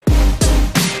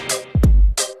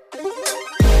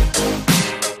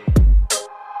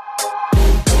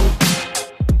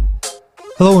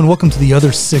Hello and welcome to the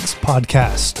Other Six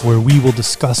podcast, where we will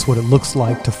discuss what it looks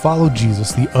like to follow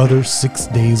Jesus the other 6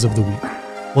 days of the week.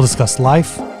 We'll discuss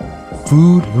life,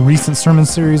 food, the recent sermon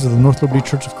series of the North Liberty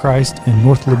Church of Christ in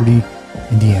North Liberty,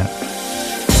 Indiana.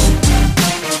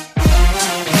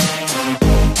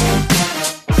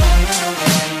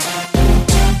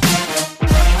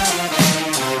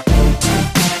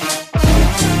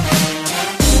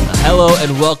 Hello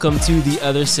and welcome to the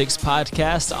Other Six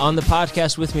podcast. On the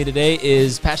podcast with me today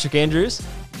is Patrick Andrews.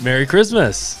 Merry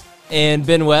Christmas. And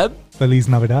Ben Webb. Feliz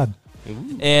Navidad.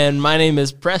 And my name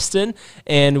is Preston,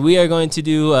 and we are going to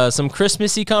do some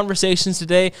Christmassy conversations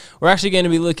today. We're actually going to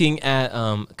be looking at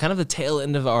kind of the tail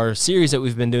end of our series that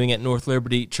we've been doing at North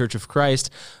Liberty Church of Christ.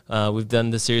 We've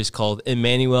done this series called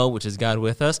Immanuel, which is God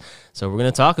with us. So we're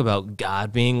going to talk about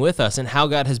God being with us and how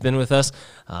God has been with us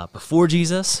before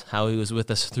Jesus, how he was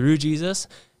with us through Jesus,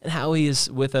 and how he is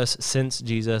with us since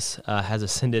Jesus has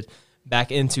ascended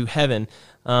back into heaven.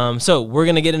 So we're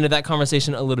going to get into that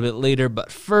conversation a little bit later,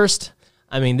 but first,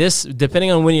 I mean, this, depending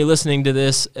on when you're listening to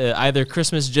this, either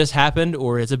Christmas just happened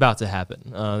or it's about to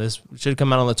happen. This should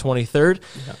come out on the 23rd,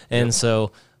 and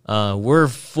so we're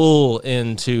full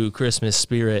into Christmas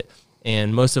spirit,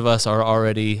 and most of us are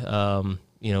already,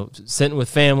 sitting with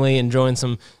family, enjoying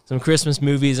some Christmas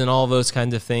movies and all those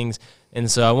kinds of things. And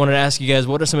so I wanted to ask you guys,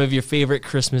 what are some of your favorite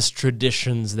Christmas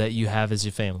traditions that you have as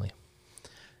your family?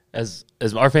 As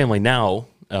our family now,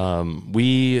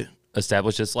 we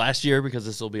established this last year because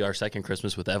this will be our second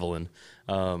Christmas with Evelyn.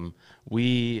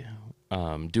 We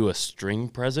do a string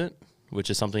present, which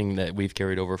is something that we've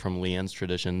carried over from Leanne's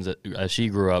traditions. As she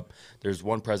grew up, there's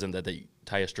one present that they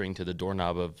tie a string to the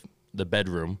doorknob of the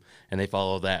bedroom, and they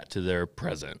follow that to their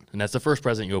present. And that's the first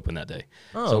present you open that day.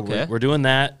 Oh, so okay. we're doing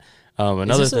that.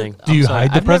 Another thing. Do you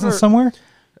hide the presents somewhere?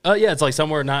 Yeah, it's like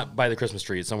somewhere not by the Christmas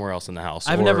tree. It's somewhere else in the house.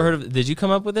 I've never heard of it. Did you come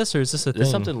up with this, or is this a thing? This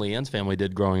is something Leanne's family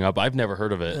did growing up. I've never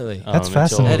heard of it. Really? That's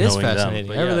fascinating. That is knowing them. fascinating.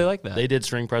 But I really like that. They did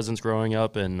string presents growing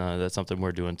up, and that's something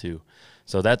we're doing too.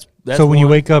 So that's so when you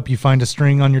wake up, you find a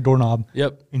string on your doorknob.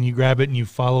 Yep. And you grab it and you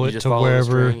follow it just to follow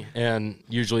wherever. the string, and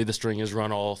usually the string is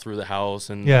run all through the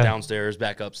house and downstairs,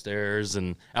 back upstairs,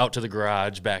 and out to the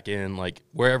garage, back in, like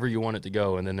wherever you want it to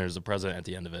go. And then there's a present at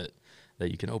the end of it that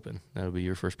you can open. That'll be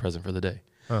your first present for the day.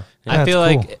 Huh. Yeah, I feel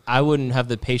cool. like I wouldn't have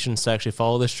the patience to actually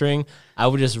follow the string. I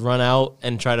would just run out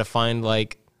and try to find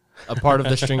like a part of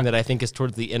the string that I think is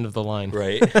towards the end of the line.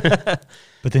 Right.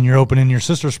 But then you're opening your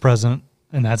sister's present,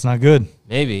 and that's not good.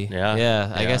 Maybe.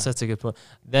 Yeah. I guess that's a good point.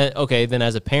 Then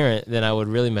as a parent, then I would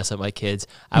really mess up my kids.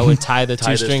 I would tie the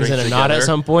two strings in a knot at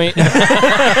some point.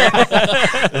 That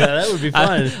would be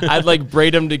fun. I'd like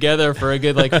braid them together for a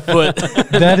good like foot.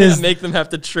 That is make them have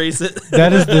to trace it.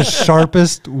 That is the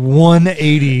sharpest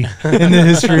 180 in the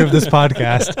history of this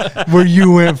podcast, where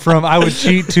you went from I would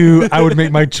cheat to I would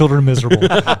make my children miserable.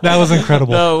 That was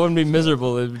incredible. No, it wouldn't be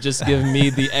miserable. It would just give me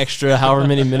the extra however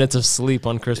many minutes of sleep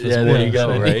on Christmas morning. There you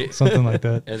go, right? Something like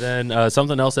that. And then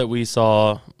something else that we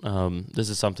saw, this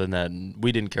is something that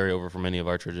we didn't carry over from any of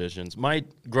our traditions.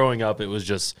 Growing up, it was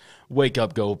just wake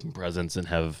up, go open presents, and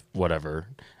have whatever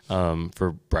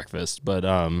for breakfast. But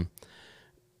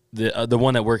the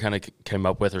one that we're kind of came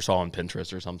up with or saw on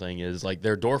Pinterest or something is like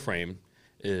their door frame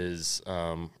is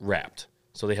wrapped.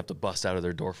 So they have to bust out of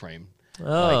their door frame.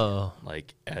 Oh,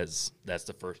 like as that's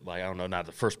the first, like I don't know, not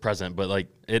the first present, but like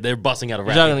they're busting out of.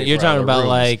 You're talking about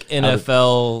like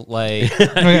NFL, like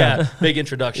big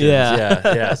introductions.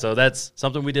 Yeah. So that's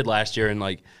something we did last year, and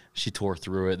like she tore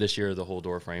through it. This year, the whole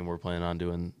door frame, we're planning on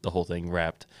doing the whole thing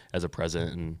wrapped as a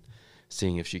present and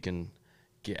seeing if she can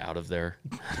get out of there.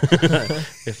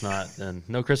 If not, then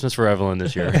no Christmas for Evelyn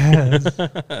this year.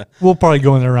 We'll probably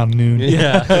go in there around noon.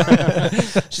 Yeah.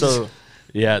 So.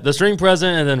 Yeah, the string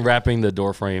present and then wrapping the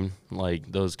door frame, like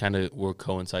those kind of will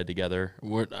coincide together.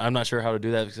 I'm not sure how to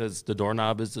do that because the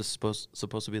doorknob is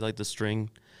supposed to be like the string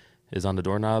is on the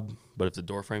doorknob, but if the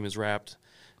door frame is wrapped,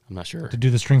 I'm not sure. To do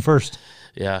the string first.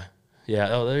 Yeah.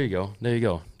 Oh, there you go.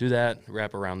 Do that,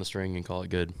 wrap around the string, and call it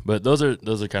good. But those are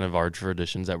kind of our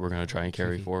traditions that we're going to try and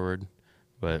carry forward.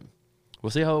 But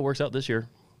we'll see how it works out this year.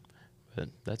 But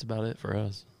that's about it for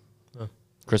us.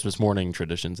 Christmas morning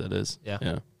traditions, that is.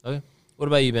 Yeah. Okay. What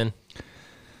about you, Ben?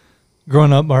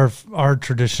 Growing up, our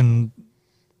tradition,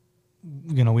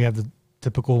 we have the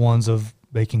typical ones of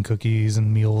baking cookies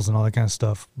and meals and all that kind of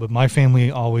stuff. But my family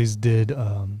always did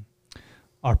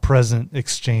our present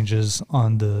exchanges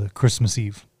on the Christmas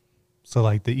Eve. So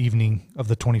like the evening of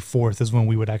the 24th is when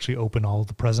we would actually open all of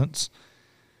the presents.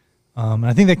 And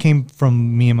I think that came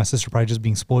from me and my sister probably just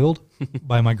being spoiled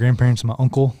by my grandparents and my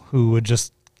uncle, who would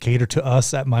just cater to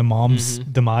us at my mom's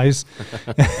demise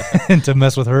and to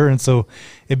mess with her. And so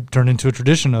it turned into a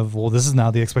tradition of, well, this is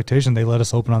now the expectation. They let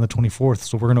us open on the 24th,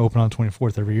 so we're going to open on the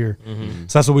 24th every year.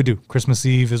 So that's what we do. Christmas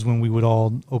Eve is when we would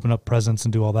all open up presents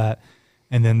and do all that.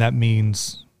 And then that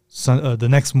means the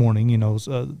next morning,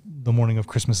 the morning of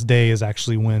Christmas Day is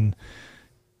actually when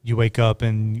you wake up,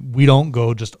 and we don't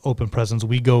go just open presents.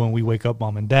 We go and we wake up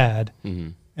mom and dad,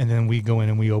 and then we go in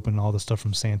and we open all the stuff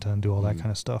from Santa and do all that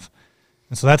kind of stuff.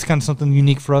 And so that's kind of something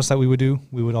unique for us that we would do.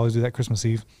 We would always do that Christmas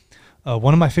Eve.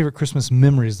 One of my favorite Christmas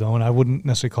memories, though, and I wouldn't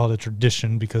necessarily call it a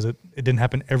tradition because it didn't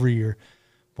happen every year.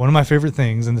 One of my favorite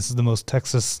things, and this is the most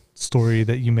Texas story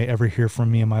that you may ever hear from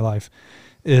me in my life,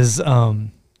 is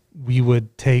we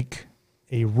would take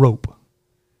a rope,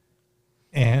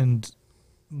 and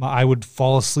I would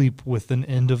fall asleep with an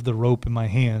end of the rope in my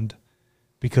hand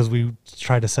because we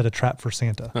tried to set a trap for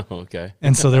Santa. Oh, okay.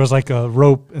 And so there was like a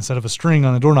rope instead of a string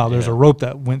on the doorknob. There's a rope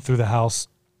that went through the house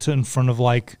to in front of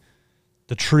like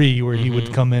the tree where he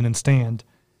would come in and stand,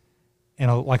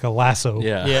 and like a lasso.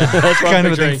 Yeah. That's kind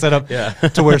of a thing set up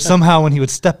to where somehow when he would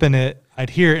step in it, I'd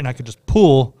hear it and I could just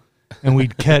pull and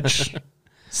we'd catch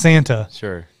Santa.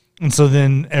 Sure. And so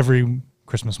then every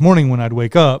Christmas morning when I'd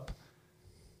wake up,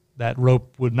 that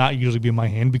rope would not usually be in my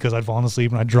hand because I'd fallen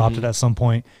asleep and I dropped it at some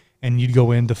point. And you'd go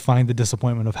in to find the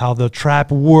disappointment of how the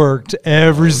trap worked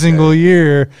every single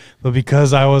year, but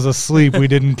because I was asleep, we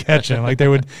didn't catch him. Like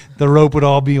the rope would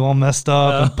all be all messed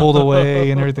up and pulled away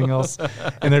and everything else,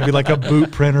 and there'd be like a boot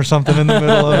print or something in the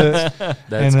middle of it.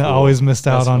 And I always missed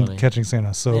out on catching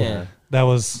Santa. So that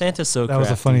was Santa's so that was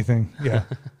a funny thing. Yeah,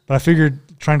 but I figured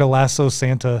trying to lasso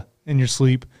Santa in your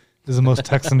sleep is the most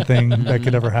Texan thing that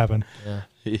could ever happen.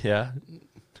 Yeah.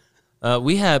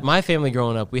 We had my family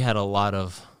growing up. We had a lot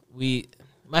of.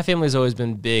 My family's always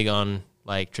been big on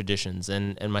like traditions,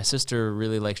 and my sister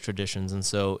really likes traditions, and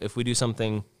so if we do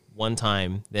something one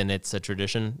time, then it's a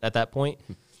tradition at that point.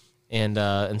 And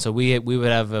so we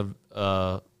would have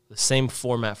the same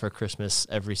format for Christmas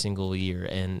every single year,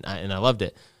 and I loved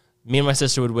it. Me and my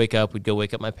sister would wake up. We'd go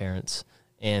wake up my parents,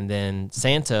 and then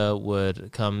Santa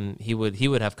would come. He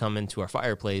would have come into our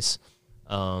fireplace,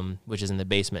 which is in the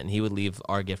basement, and he would leave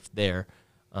our gift there.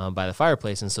 By the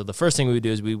fireplace. And so the first thing we would do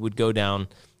is we would go down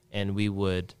and we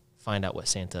would find out what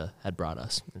Santa had brought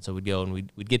us. And so we'd go and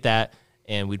we'd get that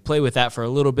and we'd play with that for a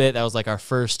little bit. That was like our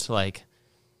first, like,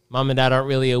 mom and dad aren't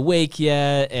really awake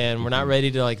yet and we're not ready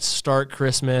to like start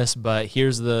Christmas, but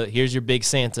here's your big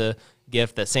Santa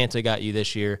gift that Santa got you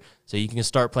this year. So you can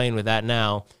start playing with that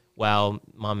now while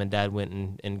mom and dad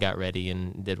went and got ready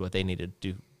and did what they needed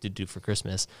to do for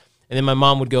Christmas. And then my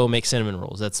mom would go make cinnamon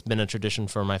rolls. That's been a tradition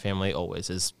for my family always,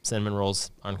 is cinnamon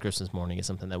rolls on Christmas morning is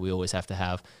something that we always have to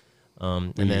have.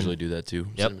 We usually do that too,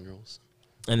 cinnamon rolls.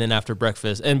 And then after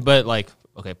breakfast, but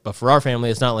for our family,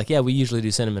 it's not like, we usually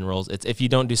do cinnamon rolls. It's if you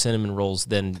don't do cinnamon rolls,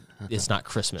 then it's not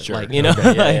Christmas. Sure. Like, you know,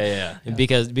 yeah.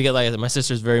 Because like I said, my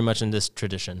sister's very much in this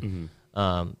tradition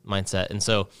mindset. And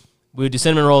so we would do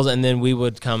cinnamon rolls, and then we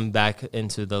would come back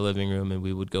into the living room, and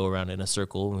we would go around in a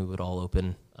circle, and we would all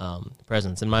open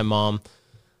presents. And my mom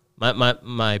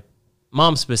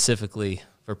specifically,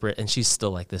 and she's still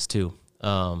like this too,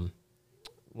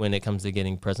 when it comes to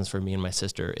getting presents for me and my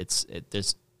sister,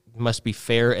 it must be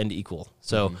fair and equal.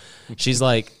 So she's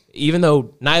like, even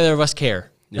though neither of us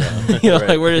care, like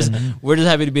we're just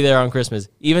happy to be there on Christmas.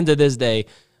 Even to this day,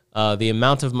 the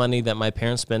amount of money that my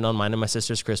parents spend on mine and my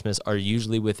sister's Christmas are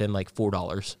usually within like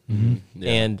 $4.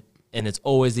 And it's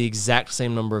always the exact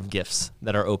same number of gifts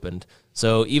that are opened.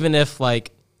 So even if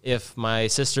my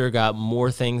sister got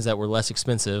more things that were less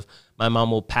expensive, my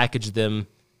mom will package them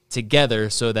together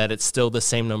so that it's still the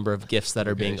same number of gifts that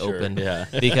are being opened. Yeah.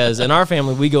 Because in our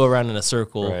family, we go around in a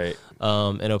circle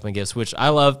and open gifts, which I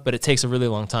love, but it takes a really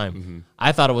long time.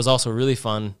 I thought it was also really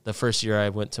fun the first year I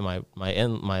went to my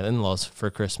in-laws for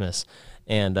Christmas,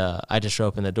 and I just show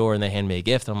up in the door and they hand me a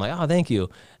gift. And I'm like, oh, thank you.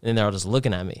 And then they're all just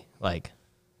looking at me like,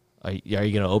 are you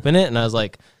going to open it? And I was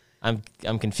like, I'm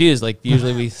confused. Like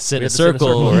usually we sit in a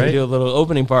circle, right? We do a little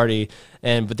opening party,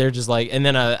 but they're just like, and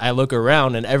then I look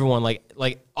around and everyone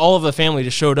like all of the family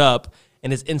just showed up,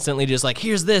 and it's instantly just like,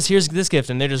 here's this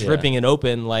gift, and they're just ripping it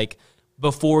open like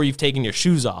before you've taken your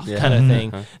shoes off, kind of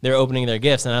thing. They're opening their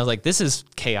gifts, and I was like, this is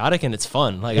chaotic and it's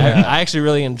fun. Like I actually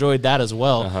really enjoyed that as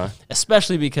well,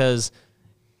 especially because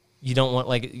you don't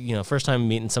want first time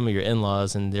meeting some of your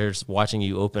in-laws and they're just watching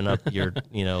you open up your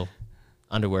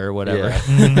underwear or whatever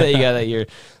that you got that year.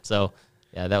 So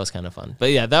yeah, that was kind of fun.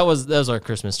 But yeah, that was our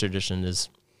Christmas tradition, is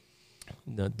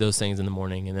those things in the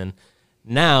morning. And then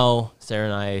now Sarah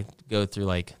and I go through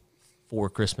like 4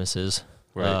 Christmases,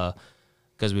 because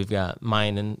because we've got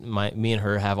me and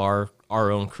her have our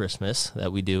own Christmas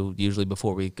that we do usually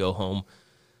before we go home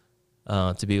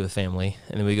to be with family.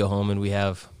 And then we go home and we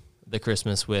have the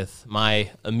Christmas with my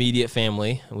immediate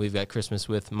family. We've got Christmas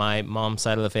with my mom's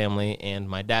side of the family and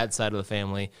my dad's side of the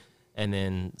family, and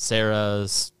then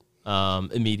Sarah's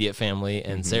immediate family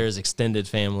and Sarah's extended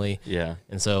family. Yeah.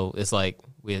 And so it's like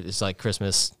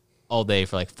Christmas all day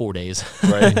for like 4 days.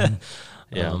 Right.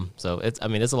 Yeah. So it's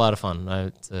a lot of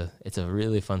fun. It's a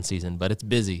really fun season, but it's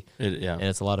busy. Yeah. And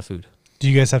it's a lot of food. Do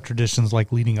you guys have traditions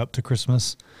like leading up to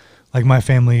Christmas? Like my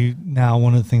family now,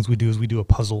 one of the things we do is we do a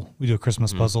puzzle. We do a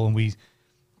Christmas puzzle, and we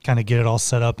kind of get it all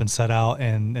set up and set out,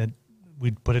 and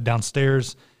we put it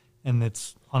downstairs, and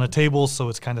it's on a table, so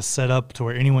it's kind of set up to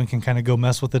where anyone can kind of go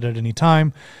mess with it at any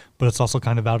time, but it's also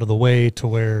kind of out of the way to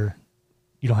where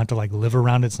you don't have to like live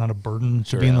around it. It's not a burden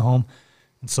to be in the home.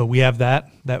 And so we have that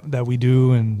we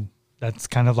do, and that's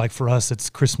kind of like for us, it's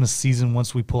Christmas season.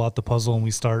 Once we pull out the puzzle and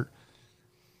we start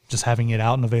just having it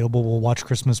out and available, we'll watch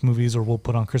Christmas movies or we'll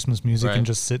put on Christmas music and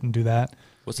just sit and do that.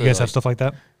 You guys have stuff like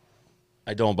that?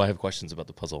 I don't, but I have questions about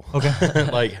the puzzle.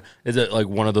 Okay. Like, is it like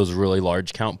one of those really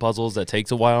large count puzzles that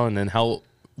takes a while? And then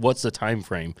what's the time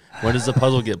frame? When does the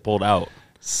puzzle get pulled out?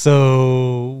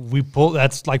 So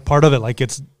that's like part of it. Like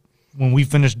it's when we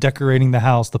finish decorating the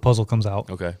house, the puzzle comes out.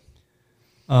 Okay.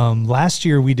 Last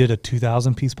year we did a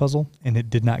 2,000 piece puzzle and it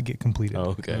did not get completed.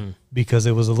 Oh, okay. Because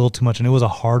it was a little too much and it was a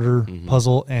harder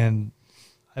puzzle, and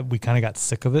we kind of got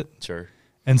sick of it. Sure.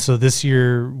 And so this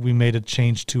year we made a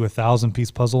change to a 1,000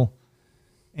 piece puzzle,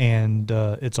 and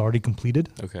it's already completed.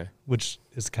 Okay. Which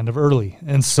is kind of early.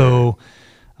 And so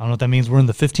I don't know if that means we're in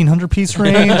the 1,500 piece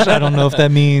range. I don't know if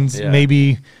that means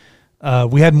maybe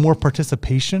we had more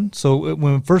participation. So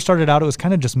when it first started out, it was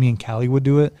kind of just me and Callie would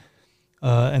do it.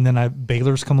 And then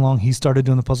Baylor's come along. He started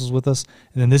doing the puzzles with us.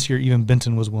 And then this year, even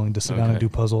Benton was willing to sit down and do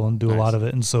puzzle and do a lot of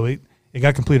it. And so it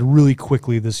got completed really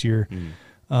quickly this year.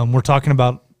 We're talking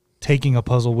about taking a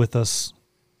puzzle with us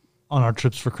on our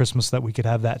trips for Christmas, that we could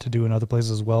have that to do in other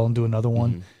places as well and do another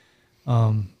one.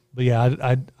 But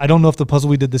yeah, I don't know if the puzzle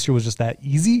we did this year was just that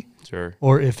easy. Sure.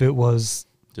 Or if it was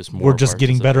just more we're just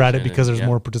getting better at it because there's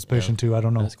more participation too. I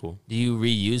don't know. That's cool. Do you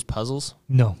reuse puzzles?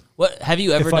 No. What have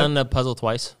you ever done a puzzle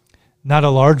twice? Not a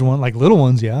large one, like little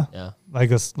ones, yeah. Yeah.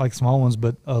 Like small ones,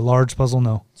 but a large puzzle,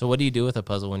 no. So what do you do with a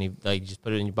puzzle when you just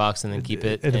put it in your box and then keep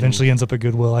it? It eventually ends up at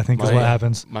Goodwill, I think, is what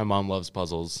happens. My mom loves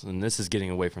puzzles, and this is getting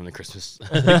away from the Christmas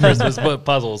but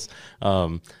puzzles.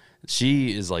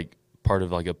 She is like part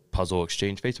of like a puzzle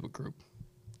exchange Facebook group.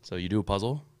 So you do a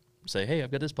puzzle, say, hey,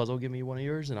 I've got this puzzle, give me one of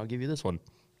yours, and I'll give you this one.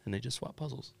 And they just swap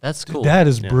puzzles. That's cool. That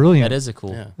is brilliant. That is a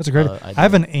cool. Yeah. That's a great. I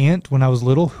have an aunt when I was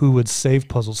little who would save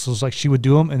puzzles. So it's like she would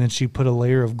do them and then she put a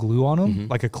layer of glue on them,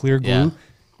 like a clear glue,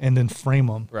 and then frame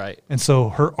them. Right. And so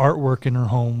her artwork in her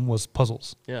home was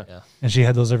puzzles. Yeah. And she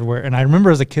had those everywhere. And I remember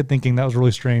as a kid thinking that was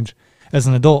really strange. As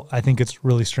an adult, I think it's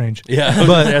really strange. Yeah.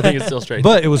 But I think it's still strange.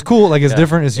 But it was cool. Like it's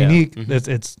different. It's unique.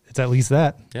 Mm-hmm. It's at least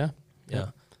that. Yeah.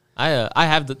 I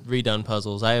have redone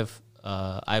puzzles. I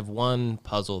have one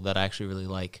puzzle that I actually really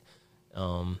like.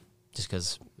 Just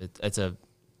because it's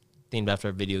themed after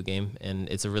a video game, and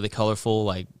it's a really colorful,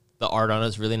 like the art on it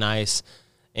is really nice,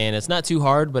 and it's not too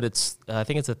hard, but it's I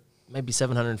think it's maybe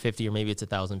 750 or maybe it's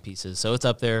 1,000 pieces, so it's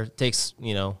up there. It takes,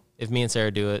 if me and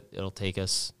Sarah do it, it'll take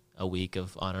us a week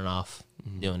of on and off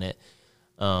doing it.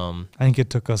 I think it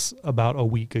took us about a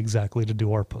week exactly to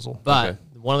do our puzzle. But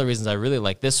one of the reasons I really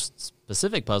like this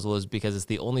specific puzzle is because it's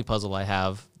the only puzzle I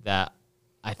have that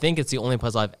I think it's the only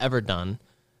puzzle I've ever done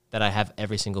that I have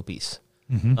every single piece.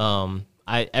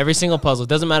 Every single puzzle, it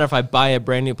doesn't matter if I buy a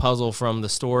brand new puzzle from the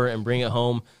store and bring it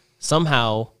home,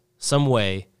 somehow, some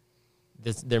way,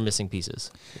 they're missing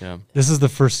pieces. Yeah. This is the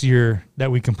first year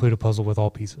that we complete a puzzle with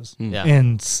all pieces. Yeah.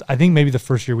 And I think maybe the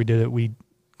first year we did it, we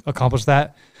accomplished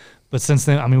that. But since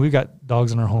then, I mean, we've got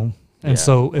dogs in our home. And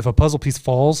so if a puzzle piece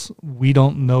falls, we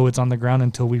don't know it's on the ground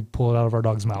until we pull it out of our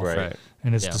dog's mouth. Right.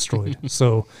 And it's destroyed.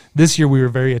 So this year we were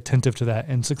very attentive to that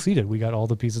and succeeded. We got all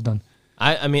the pieces done.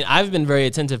 I mean, I've been very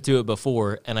attentive to it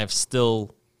before, and I've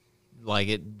still,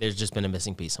 there's just been a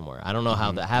missing piece somewhere. I don't know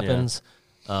how that happens.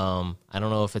 I don't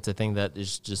know if it's a thing that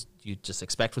is just you just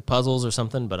expect with puzzles or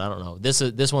something, but I don't know.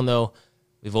 This one, though,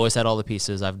 we've always had all the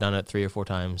pieces. I've done it 3 or 4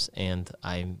 times, and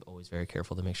I'm always very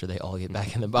careful to make sure they all get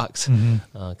back in the box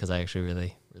because I actually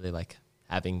really, really like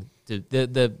having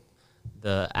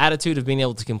the attitude of being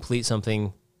able to complete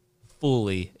something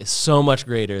fully is so much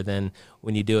greater than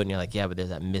when you do it and you're like, yeah, but there's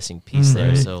that missing piece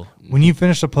there. So when you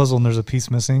finish a puzzle and there's a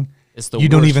piece missing, you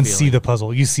don't even see the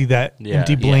puzzle. You see that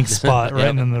empty blank spot right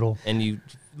in the middle. And you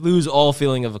lose all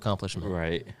feeling of accomplishment.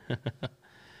 Right.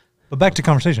 But back to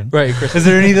conversation. Right. Is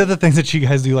there any other things that you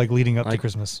guys do like leading up to Like,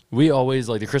 Christmas? We always,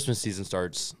 like, the Christmas season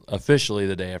starts officially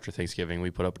the day after Thanksgiving. We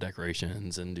put up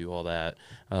decorations and do all that.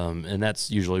 And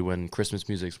that's usually when Christmas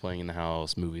music's playing in the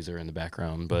house, movies are in the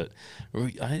background. But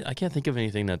I can't think of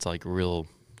anything that's like real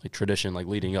like tradition, like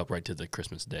leading up right to the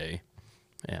Christmas day.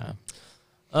 Yeah.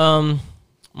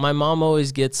 My mom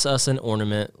always gets us an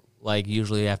ornament, like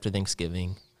usually after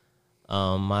Thanksgiving.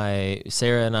 My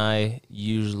Sarah and I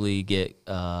usually get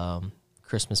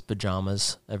Christmas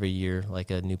pajamas every year,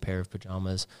 like a new pair of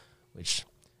pajamas, which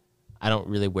I don't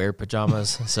really wear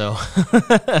pajamas, so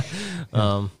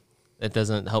it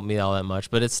doesn't help me all that much.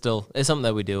 But it's something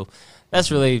that we do. That's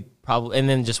really probably, and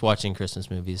then just watching Christmas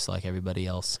movies like everybody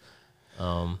else.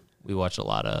 We watch a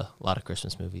lot of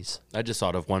Christmas movies. I just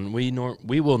thought of one. We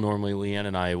will normally, Leanne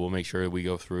and I will make sure we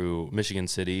go through. Michigan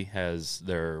City has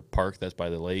their park that's by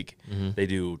the lake. Mm-hmm. They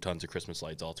do tons of Christmas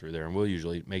lights all through there, and we'll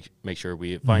usually make sure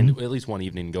we find at least one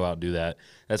evening and go out and do that.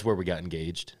 That's where we got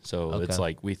engaged. So it's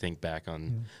like we think back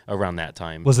on around that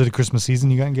time. Was it a Christmas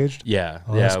season you got engaged? Yeah,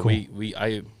 Oh, yeah. that's cool.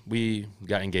 We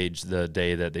got engaged the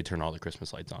day that they turn all the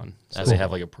Christmas lights on. So That's they cool.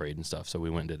 have like a parade and stuff. So we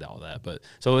went and did all that. But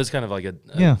so it was kind of like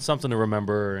Yeah. something to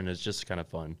remember, and it's just kind of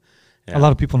fun. Yeah. A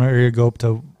lot of people in our area go up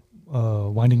to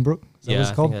Winding Brook. Is that what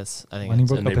it's called? I think Winding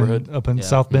that's Brook neighborhood. up in Yeah.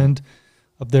 South Bend,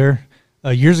 up there.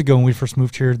 Years ago when we first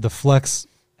moved here, the Flex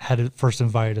had first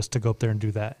invited us to go up there and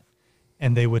do that,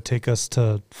 and they would take us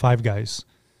to Five Guys,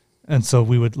 and so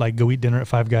we would like go eat dinner at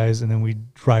Five Guys, and then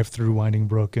we'd drive through Winding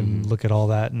Brook and look at all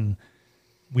that, and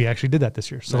we actually did that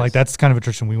this year. So Nice. like that's kind of a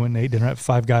tradition. We went and ate dinner at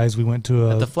Five Guys. We went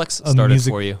to the Flex started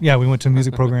music, for you. Yeah, we went to a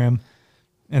music program.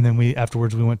 And then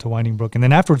afterwards we went to Winding Brook. And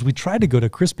then afterwards we tried to go to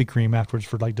Krispy Kreme afterwards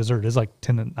for like dessert. It's like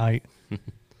 10 at night,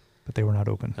 but they were not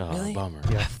open. Oh, Really? bummer.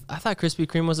 Yeah. I thought Krispy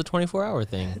Kreme was a 24-hour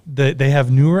thing. They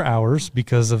have newer hours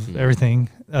because of everything.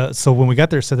 So when we got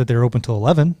there, it said that they were open till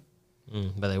 11.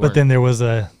 But they weren't. But then there was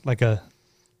a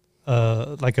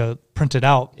printed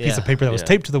out piece Yeah. of paper that was Yeah.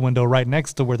 taped to the window right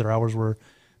next to where their hours were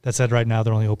that said right now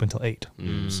they're only open till 8.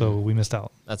 So we missed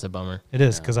out. That's a bummer. It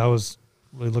is because I was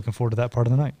really looking forward to that part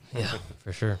of the night. Yeah,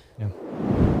 for sure.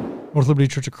 North Liberty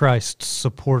Church of Christ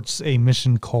supports a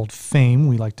mission called FAME.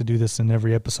 We like to do this in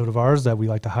every episode of ours, that we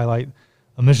like to highlight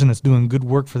a mission that's doing good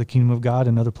work for the kingdom of God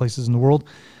in other places in the world.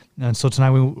 And so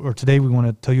today we want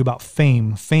to tell you about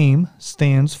FAME. FAME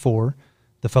stands for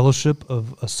the Fellowship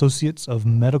of Associates of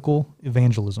Medical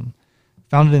Evangelism.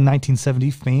 Founded in 1970,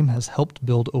 FAME has helped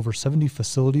build over 70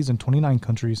 facilities in 29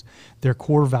 countries. Their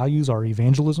core values are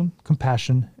evangelism,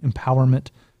 compassion, empowerment,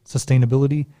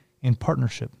 sustainability, and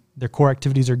partnership. Their core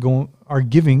activities are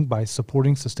giving by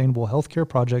supporting sustainable healthcare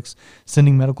projects,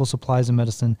 sending medical supplies and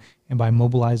medicine, and by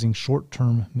mobilizing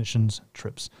short-term missions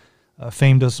trips.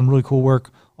 FAME does some really cool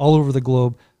work all over the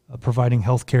globe, providing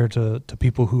healthcare to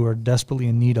people who are desperately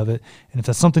in need of it. And if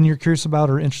that's something you're curious about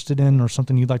or interested in or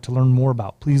something you'd like to learn more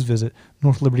about, please visit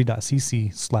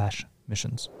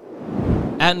northliberty.cc/missions.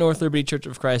 At North Liberty Church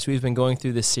of Christ, we've been going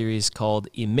through this series called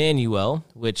Immanuel,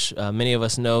 which many of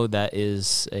us know that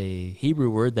is a Hebrew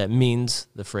word that means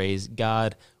the phrase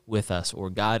God with us, or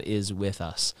God is with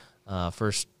us.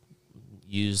 First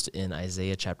used in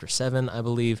Isaiah chapter 7, I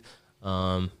believe.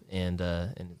 And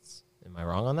it's, am I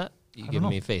wrong on that? You giving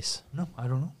me a face? No, I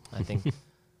don't know. I think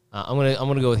I'm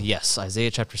gonna go with yes.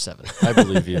 Isaiah chapter 7 I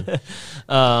believe you.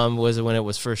 was when it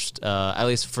was first, at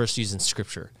least first used in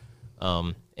Scripture,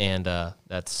 and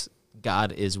that's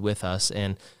God is with us,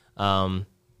 and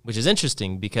which is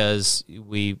interesting because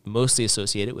we mostly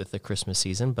associate it with the Christmas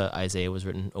season, but Isaiah was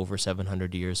written over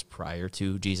 700 years prior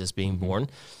to Jesus being born,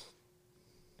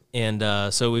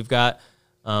 and so we've got.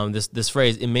 This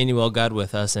phrase, Immanuel, God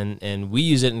with us, and we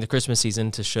use it in the Christmas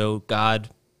season to show God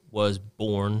was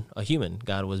born a human.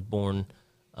 God was born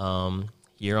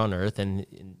here on earth, and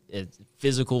in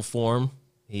physical form,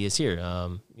 he is here.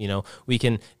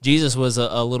 Jesus was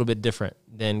a little bit different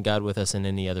than God with us in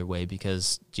any other way,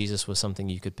 because Jesus was something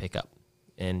you could pick up,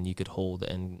 and you could hold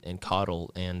and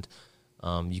coddle, and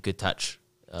you could touch.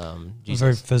 Jesus. A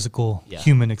very physical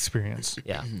human experience.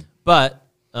 Yeah, but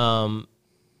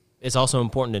it's also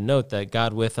important to note that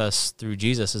God with us through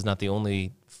Jesus is not the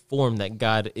only form that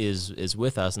God is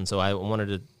with us. And so I wanted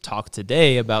to talk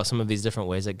today about some of these different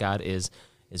ways that God is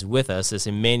with us. This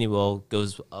Immanuel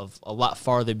goes a lot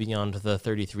farther beyond the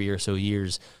 33 or so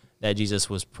years that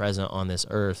Jesus was present on this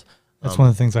earth. That's one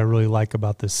of the things I really like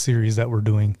about this series that we're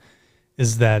doing,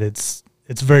 is that it's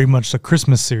very much a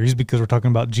Christmas series because we're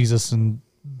talking about Jesus in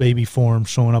baby form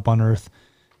showing up on earth,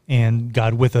 and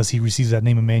God with us. He receives that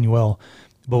name Immanuel.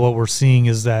 But what we're seeing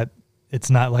is that it's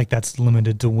not like that's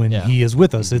limited to when he is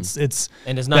with us. It's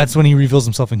and it's not, that's when he reveals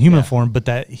himself in human form, but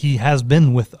that he has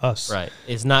been with us. Right.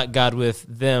 It's not God with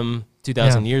them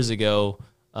 2,000 years ago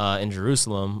in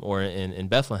Jerusalem or in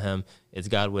Bethlehem. It's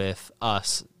God with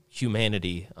us,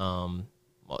 humanity.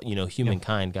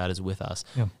 Humankind. God is with us.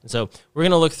 Yeah. And so we're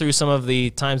going to look through some of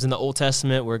the times in the Old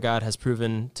Testament where God has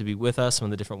proven to be with us, some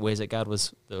of the different ways that God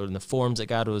was, in the forms that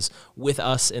God was with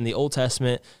us in the Old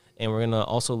Testament. And we're going to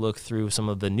also look through some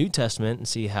of the New Testament and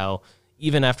see how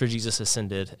even after Jesus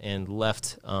ascended and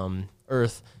left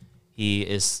earth,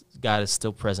 God is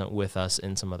still present with us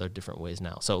in some other different ways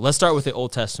now. So let's start with the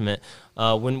Old Testament.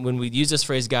 When we use this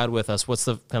phrase, God with us, what's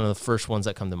the kind of the first ones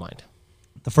that come to mind?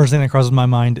 The first thing that crosses my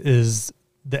mind is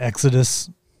the Exodus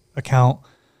account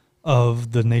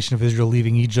of the nation of Israel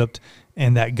leaving Egypt,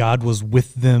 and that God was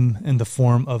with them in the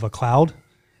form of a cloud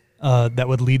that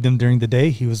would lead them during the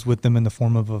day. He was with them in the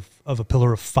form of a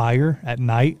pillar of fire at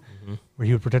night, where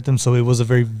he would protect them. So it was a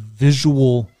very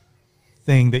visual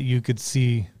thing that you could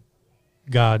see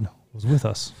God was with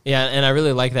us. Yeah, and I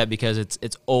really like that because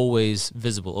it's always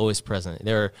visible, always present.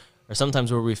 There are some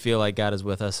times where we feel like God is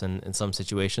with us in some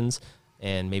situations,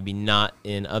 and maybe not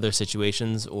in other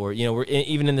situations, or, we're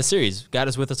even in the series, God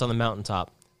is with us on the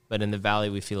mountaintop, but in the valley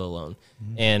we feel alone.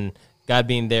 And God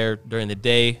being there during the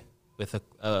day with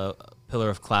a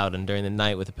pillar of cloud and during the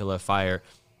night with a pillar of fire,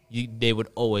 they would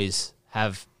always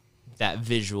have that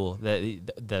visual,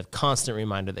 the constant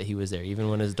reminder that he was there, even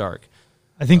when it's dark.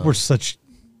 I think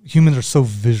humans are so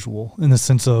visual in the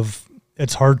sense of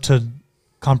it's hard to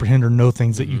comprehend or know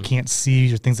things that you can't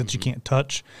see or things that you can't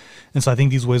touch. And so I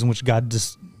think these ways in which God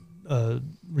just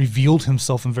revealed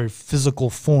himself in very physical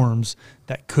forms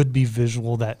that could be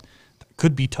visual, that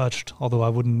could be touched, although I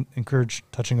wouldn't encourage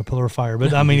touching a pillar of fire,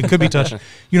 but I mean, it could be touched.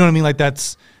 You know what I mean? Like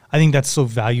I think that's so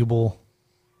valuable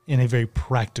in a very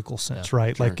practical sense,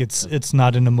 right? Sure. Like it's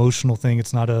not an emotional thing.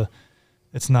 It's not a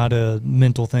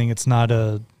mental thing. It's not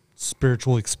a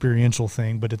spiritual experiential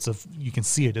thing, but you can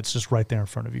see it. It's just right there in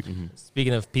front of you.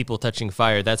 Speaking of people touching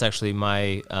fire, that's actually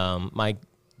my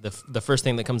the first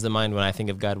thing that comes to mind when I think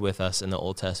of God with us in the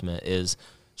Old Testament is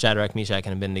Shadrach, Meshach,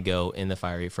 and Abednego in the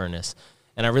fiery furnace.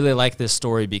 And I really like this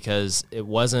story because it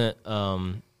wasn't,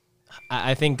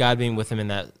 I think God being with them in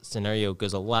that scenario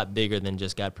goes a lot bigger than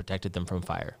just God protected them from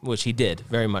fire, which he did,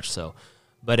 very much so.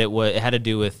 But it had to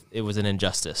do with, it was an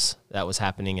injustice that was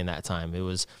happening in that time. It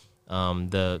was,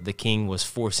 the king was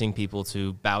forcing people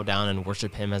to bow down and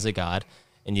worship him as a god.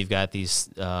 And you've got these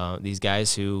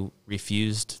guys who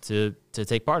refused to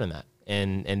take part in that.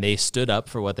 And they stood up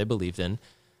for what they believed in.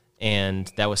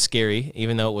 And that was scary,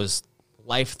 even though it was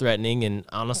life-threatening. And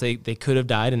honestly, they could have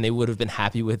died and they would have been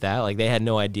happy with that. Like, they had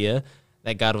no idea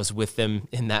that God was with them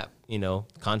in that,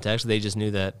 context. They just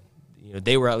knew that,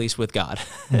 they were at least with God.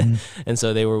 And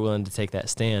so they were willing to take that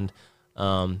stand.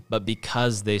 But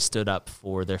because they stood up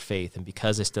for their faith and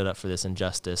because they stood up for this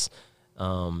injustice,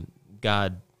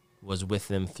 God was with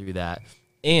them through that.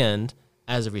 And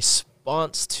as a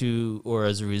response to, or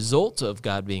as a result of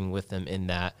God being with them in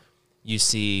that, you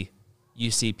see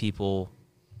people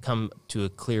come to a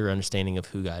clearer understanding of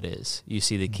who God is. You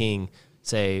see the king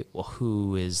say, well,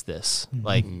 who is this?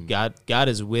 Like, God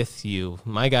is with you.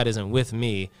 My God isn't with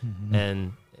me,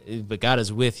 but God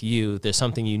is with you. There's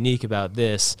something unique about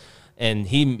this. And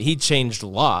he changed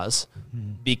laws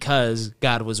because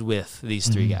God was with these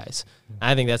three guys.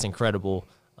 I think that's incredible.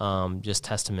 Just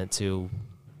testament to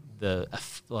the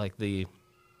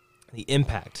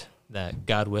impact that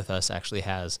God with us actually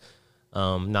has,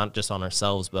 not just on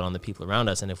ourselves, but on the people around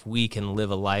us. And if we can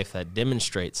live a life that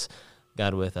demonstrates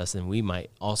God with us, then we might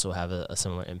also have a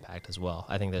similar impact as well.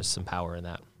 I think there's some power in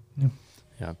that.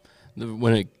 Yeah.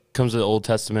 When it comes to the Old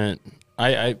Testament,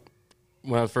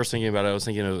 when I was first thinking about it, I was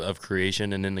thinking of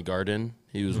creation and in the garden.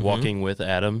 He was walking with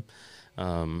Adam.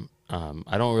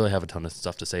 I don't really have a ton of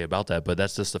stuff to say about that, but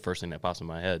that's just the first thing that pops in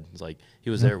my head. It's like he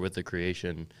was there with the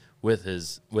creation, with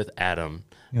Adam,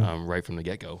 right from the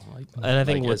get-go. And I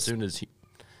think as soon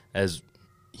as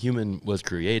human was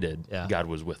created, God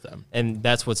was with them. And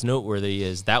that's what's noteworthy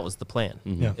is that was the plan.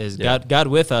 Is Yeah. God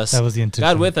with us. That was the intention.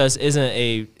 God with us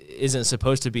isn't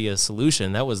supposed to be a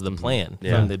solution. That was the plan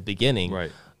from the beginning.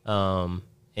 Right.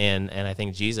 And I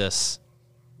think Jesus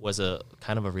was a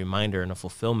kind of a reminder and a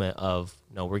fulfillment of,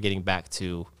 no, we're getting back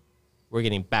to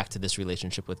this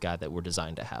relationship with God that we're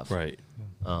designed to have. Right.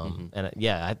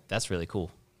 And that's really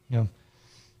cool. Yeah.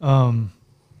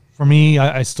 For me,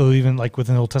 I still, even like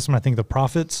within the Old Testament, I think the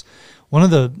prophets, one of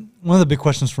the big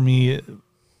questions for me,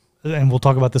 and we'll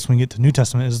talk about this when we get to New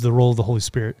Testament, is the role of the Holy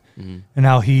Spirit and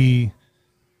how he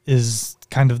is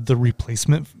kind of the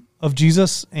replacement of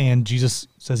Jesus, and Jesus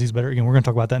says he's better. Again, we're going to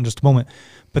talk about that in just a moment.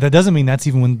 But that doesn't mean that's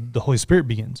even when the Holy Spirit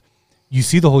begins. You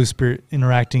see the Holy Spirit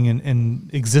interacting and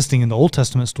existing in the Old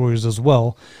Testament stories as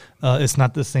well. It's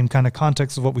not the same kind of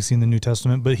context of what we see in the New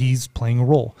Testament, but he's playing a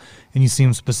role. And you see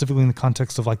him specifically in the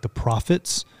context of like the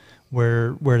prophets,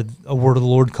 where a word of the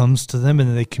Lord comes to them and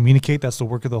then they communicate. That's the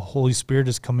work of the Holy Spirit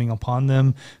is coming upon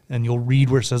them. And you'll read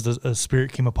where it says a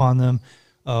spirit came upon them.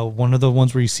 One of the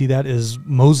ones where you see that is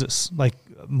Moses. Like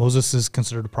Moses is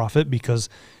considered a prophet because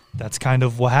that's kind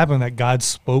of what happened, that God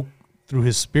spoke through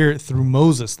his spirit through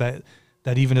Moses, that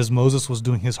even as Moses was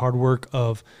doing his hard work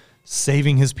of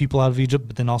saving his people out of Egypt,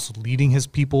 but then also leading his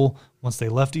people once they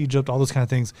left Egypt, all those kind of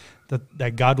things,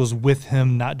 that God was with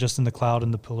him, not just in the cloud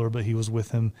and the pillar, but he was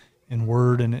with him in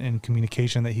word and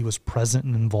communication, that he was present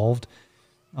and involved.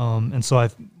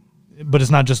 But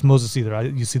it's not just Moses either.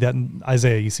 You see that in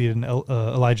Isaiah, you see it in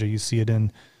Elijah, you see it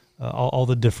in all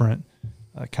the different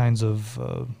kinds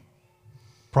of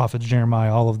prophets,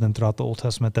 Jeremiah, all of them throughout the Old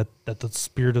Testament, that the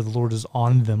Spirit of the Lord is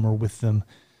on them or with them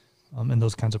in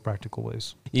those kinds of practical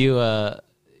ways.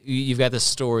 You've got this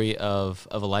story of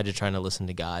Elijah trying to listen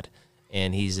to God,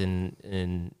 and he's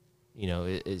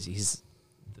he's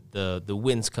the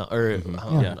winds come.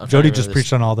 Jody just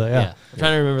preached on all that. Yeah. I'm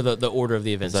trying to remember the order of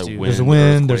the events too. There's a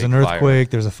wind, there's an earthquake,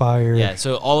 there's a fire. Yeah,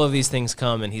 so all of these things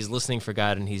come, and he's listening for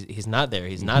God, and he's not there.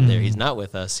 He's not there. He's not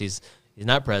with us. He's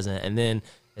not present. And then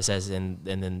it says, and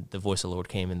then the voice of the Lord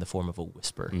came in the form of a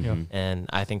whisper. And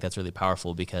I think that's really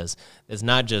powerful, because it's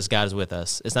not just God is with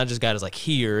us. It's not just God is like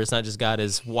here. It's not just God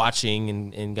is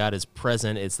watching and God is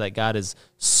present. It's that God is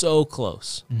so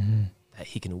close that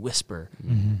he can whisper.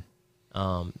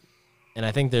 And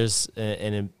I think there's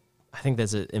an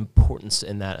importance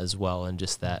in that as well. And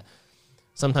just that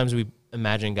sometimes we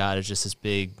imagine God as just this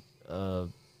big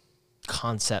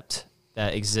concept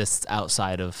that exists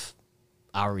outside of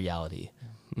our reality.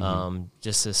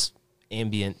 Just this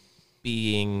ambient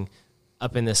being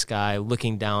up in the sky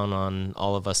looking down on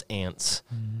all of us ants.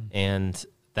 And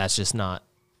that's just not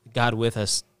God with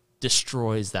us.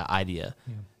 Destroys that idea.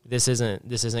 This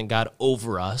isn't God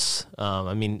over us.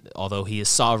 I mean, although he is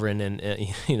sovereign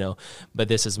and but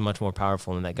this is much more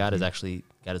powerful in that God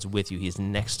is with you. He is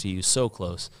next to you, so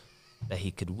close that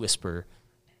he could whisper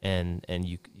and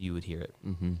you would hear it.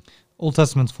 Old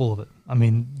Testament's full of it. I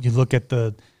mean, you look at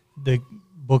the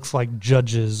books like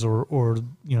Judges or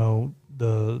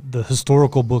the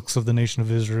historical books of the nation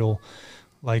of Israel,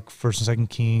 like First and Second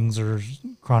Kings or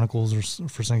Chronicles or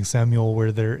First and Second Samuel,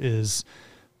 where there is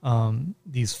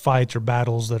these fights or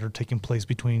battles that are taking place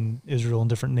between Israel and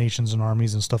different nations and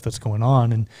armies and stuff that's going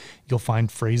on, and you'll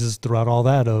find phrases throughout all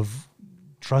that of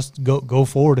trust, go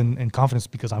forward and confidence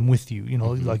because I'm with you.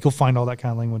 Like you'll find all that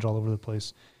kind of language all over the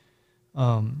place.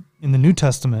 In the New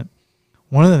Testament,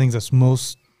 one of the things that's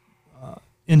most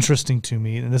interesting to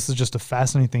me, and this is just a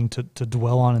fascinating thing to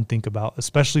dwell on and think about,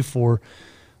 especially for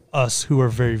us who are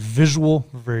very visual,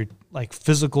 very like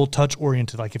physical, touch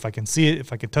oriented. Like if I can see it,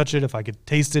 if I could touch it, if I could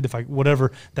taste it,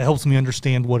 whatever, that helps me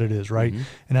understand what it is, right?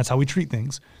 And that's how we treat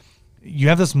things. You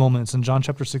have this moment, it's in John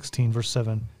chapter 16, verse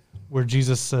 7, where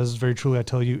Jesus says, very truly, I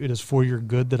tell you, it is for your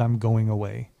good that I'm going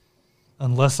away.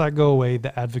 Unless I go away,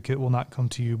 the advocate will not come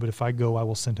to you, but if I go, I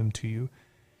will send him to you.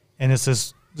 And it's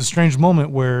this strange moment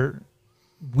where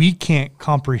we can't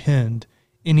comprehend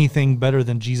anything better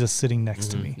than Jesus sitting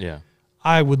next to me. Yeah.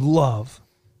 I would love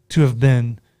to have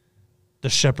been the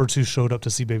shepherds who showed up to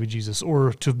see baby Jesus,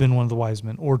 or to have been one of the wise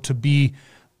men, or to be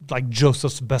like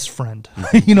Joseph's best friend.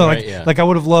 Like I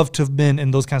would have loved to have been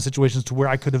in those kind of situations to where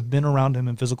I could have been around him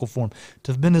in physical form,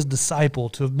 to have been his disciple,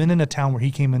 to have been in a town where he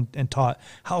came in and taught.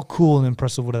 How cool and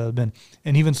impressive would that have been?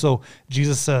 And even so,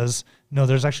 Jesus says, no,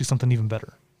 there's actually something even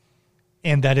better.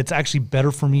 And that it's actually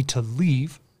better for me to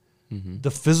leave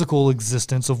the physical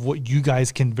existence of what you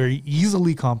guys can very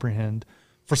easily comprehend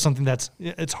for something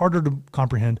it's harder to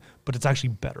comprehend, but it's actually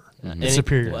better. It's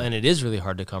superior. And it is really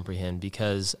hard to comprehend,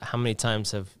 because how many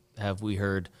times have we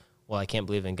heard, well, I can't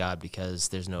believe in God because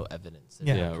there's no evidence.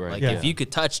 If you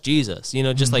could touch Jesus,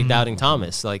 just like doubting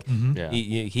Thomas, like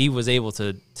he was able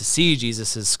to see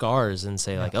Jesus's scars and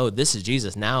say like, oh, this is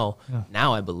Jesus. Now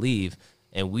I believe.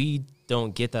 And we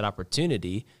don't get that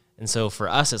opportunity. And so for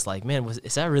us, it's like, man,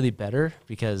 is that really better?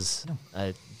 Because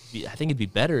I think it'd be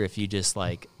better if you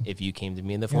if you came to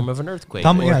me in the form of an earthquake.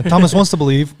 Thomas wants to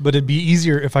believe, but it'd be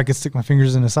easier if I could stick my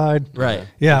fingers in his side. Right.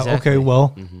 Yeah. Exactly. Okay.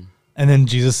 Well, and then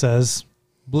Jesus says,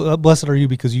 blessed are you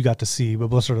because you got to see, but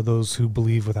blessed are those who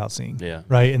believe without seeing. Yeah.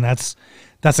 Right. And that's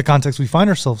the context we find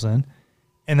ourselves in,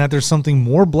 and that there's something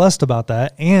more blessed about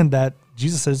that. And that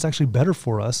Jesus says it's actually better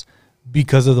for us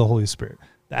because of the Holy Spirit.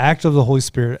 The act of the Holy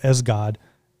Spirit as God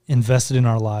invested in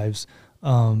our lives.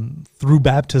 Through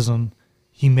baptism,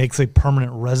 he makes a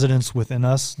permanent residence within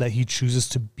us, that he chooses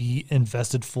to be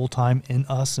invested full-time in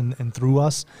us and through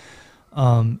us,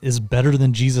 is better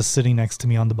than Jesus sitting next to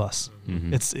me on the bus.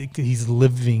 He's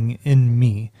living in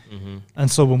me. And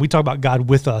so when we talk about God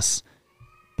with us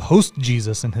post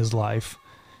Jesus in his life,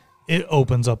 it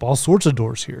opens up all sorts of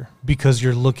doors here, because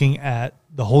you're looking at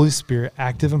the Holy Spirit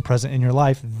active and present in your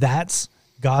life. That's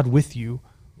God with you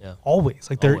always.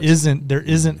 Like there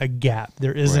isn't a gap.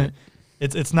 There isn't.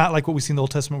 Right. It's not like what we see in the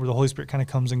Old Testament, where the Holy Spirit kind of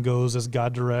comes and goes as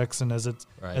God directs and as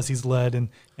he's led, and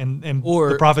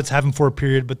the prophets have him for a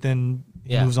period, but then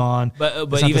he moves on.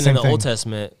 But even in the Old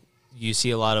Testament, you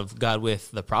see a lot of God with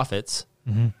the prophets,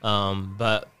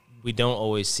 but we don't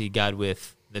always see God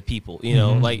with the people. You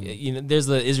know, like there's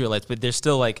the Israelites, but they're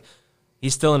still like,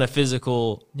 he's still in a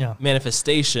physical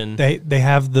manifestation. They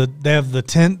have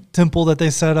the temple that they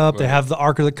set up. Right. They have the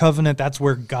Ark of the Covenant. That's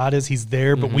where God is. He's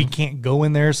there, but we can't go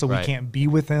in there, so we can't be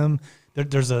with him.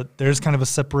 There's kind of a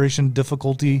separation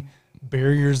difficulty,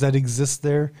 barriers that exist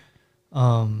there.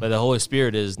 But the Holy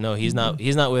Spirit is he's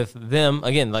not with them.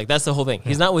 Again, like that's the whole thing.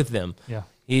 He's not with them. Yeah.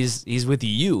 He's with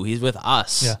you. He's with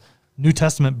us. Yeah. New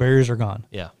Testament barriers are gone.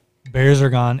 Yeah. Barriers are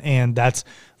gone, and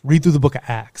read through the book of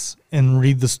Acts and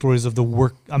read the stories of the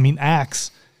work. I mean,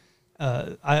 Acts,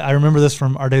 I remember this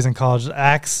from our days in college.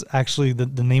 Acts, actually,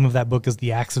 the name of that book is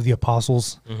the Acts of the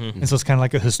Apostles. And so it's kind of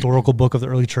like a historical book of the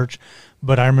early church.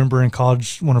 But I remember in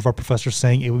college, one of our professors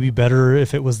saying it would be better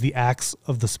if it was the Acts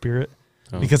of the Spirit,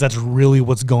 because that's really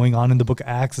what's going on in the book of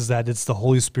Acts, is that it's the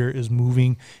Holy Spirit is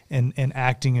moving and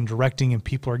acting and directing, and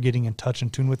people are getting in touch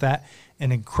and tune with that,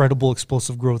 and incredible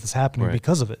explosive growth is happening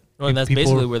because of it. Well, and that's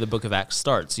basically where the book of Acts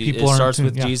starts. It starts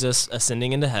with Jesus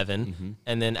ascending into heaven,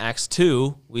 and then Acts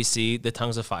 2, we see the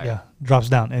tongues of fire. Yeah, drops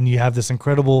down, and you have this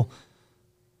incredible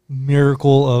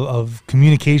miracle of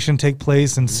communication take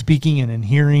place, and speaking and in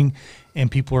hearing, and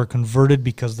people are converted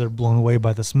because they're blown away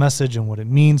by this message and what it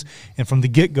means. And from the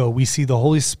get-go, we see the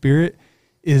Holy Spirit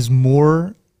is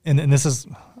more, and this is,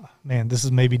 man, this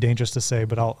is maybe dangerous to say,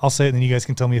 but I'll say it, and then you guys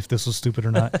can tell me if this was stupid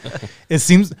or not. It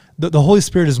seems the Holy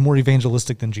Spirit is more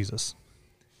evangelistic than Jesus,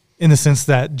 in the sense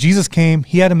that Jesus came,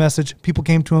 he had a message, people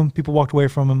came to him, people walked away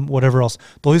from him, whatever else.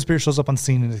 The Holy Spirit shows up on the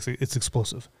scene, and it's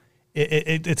explosive.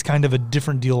 It's kind of a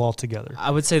different deal altogether.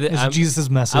 I would say that it's Jesus'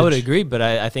 message. I would agree, but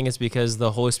I think it's because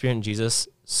the Holy Spirit and Jesus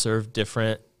serve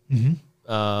different, different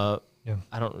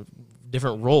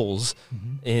roles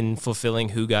in fulfilling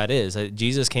who God is.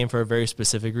 Jesus came for a very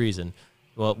specific reason.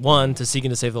 Well, one, to seek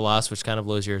and to save the lost, which kind of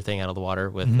blows your thing out of the water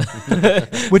with,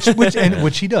 which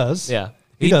he does. Yeah,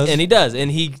 he does,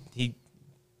 and he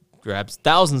grabs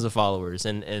thousands of followers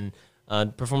and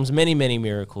performs many, many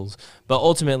miracles. But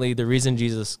ultimately, the reason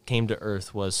Jesus came to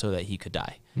earth was so that he could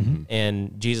die.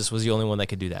 And Jesus was the only one that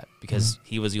could do that, because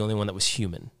he was the only one that was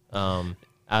human. Out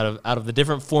of the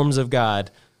different forms of God,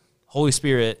 Holy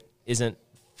Spirit isn't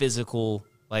physical.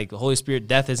 Like the Holy Spirit,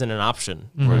 death isn't an option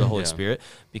for the Holy Spirit,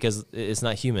 because it's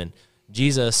not human.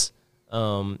 Jesus,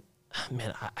 I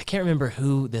can't remember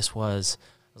who this was.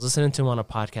 I was listening to him on a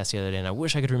podcast the other day, and I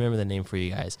wish I could remember the name for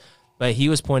you guys. But he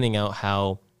was pointing out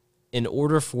how, in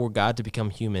order for God to become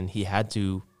human, he had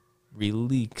to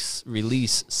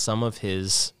release some of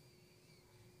his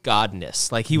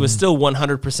godness. Like he was still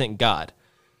 100% God.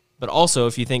 But also,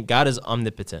 if you think God is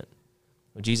omnipotent,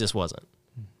 well, Jesus wasn't.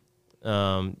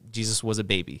 Jesus was a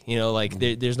baby. You know, like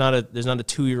there's not a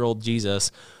 2-year-old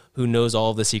Jesus who knows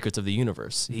all of the secrets of the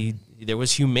universe. There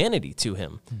was humanity to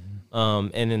him.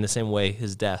 And in the same way,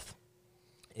 his death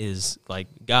is like,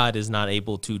 God is not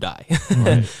able to die.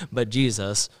 But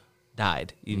Jesus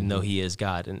died, even though he is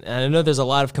God. And I know there's a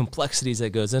lot of complexities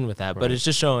that goes in with that, but it's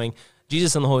just showing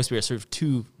Jesus and the Holy Spirit serve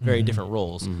two very different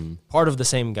roles, part of the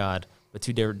same God, but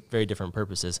two very different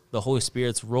purposes. The Holy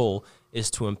Spirit's role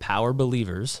is to empower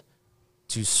believers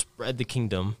to spread the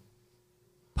kingdom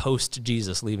post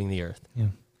Jesus leaving the earth,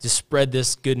 to spread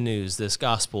this good news, this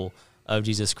gospel of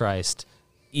Jesus Christ,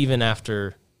 even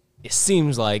after it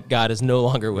seems like God is no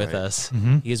longer with us.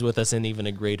 He is with us in even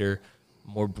a greater,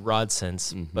 more broad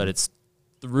sense, but it's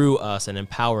through us and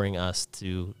empowering us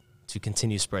to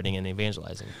continue spreading and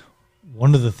evangelizing.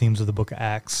 One of the themes of the book of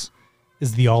Acts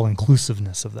is the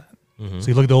all-inclusiveness of that. So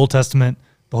you look at the Old Testament,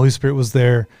 the Holy Spirit was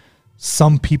there.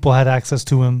 Some people had access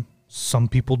to him.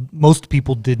 Most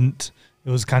people didn't. It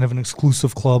was kind of an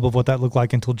exclusive club of what that looked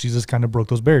like until Jesus kind of broke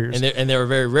those barriers. And there were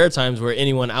very rare times where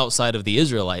anyone outside of the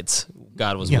Israelites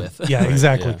God was with. Yeah,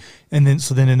 exactly. And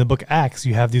then in the book of Acts,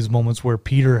 you have these moments where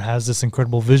Peter has this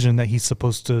incredible vision that he's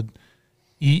supposed to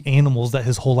eat animals that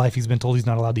his whole life he's been told he's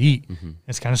not allowed to eat.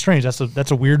 It's kind of strange.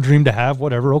 That's a weird dream to have.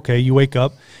 Whatever. Okay, you wake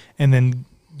up, and then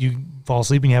you fall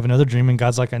asleep and you have another dream, and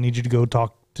God's like, I need you to go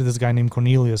talk to this guy named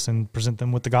Cornelius and present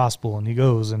them with the gospel. And he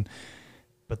goes,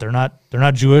 but they're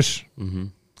not Jewish,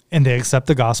 and they accept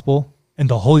the gospel, and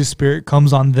the Holy Spirit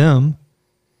comes on them.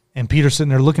 And Peter's sitting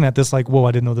there looking at this like, whoa,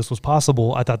 I didn't know this was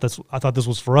possible. I thought this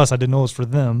was for us. I didn't know it was for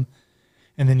them.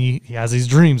 And then he has these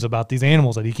dreams about these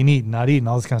animals that he can eat and not eat and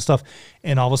all this kind of stuff.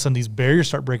 And all of a sudden these barriers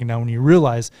start breaking down when you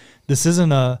realize this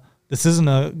isn't a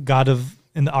God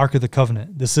in the Ark of the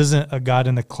Covenant. This isn't a God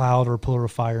in the cloud or a pillar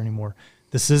of fire anymore.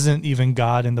 This isn't even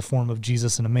God in the form of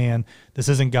Jesus and a man. This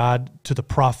isn't God to the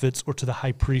prophets or to the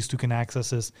high priest who can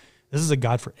access this. This is a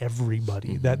God for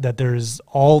everybody. That there is,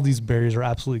 all these barriers are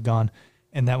absolutely gone.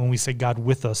 And that when we say God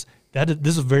with us, this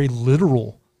is a very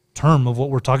literal term of what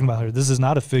we're talking about here. This is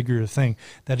not a figurative thing.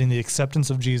 That in the acceptance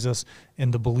of Jesus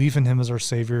and the belief in him as our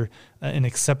Savior, and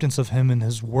acceptance of him and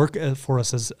his work for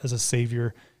us as a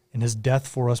Savior, and his death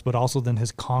for us, but also then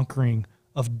his conquering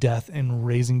of death and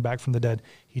raising back from the dead.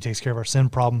 He takes care of our sin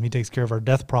problem. He takes care of our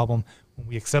death problem. When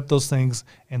we accept those things,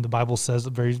 and the Bible says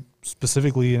very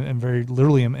specifically and very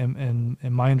literally in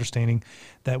my understanding,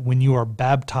 that when you are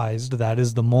baptized, that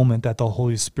is the moment that the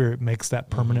Holy Spirit makes that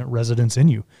permanent residence in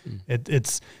you.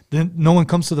 It's then no one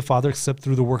comes to the Father except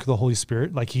through the work of the Holy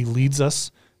Spirit. Like, he leads us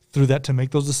through that to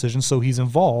make those decisions. So he's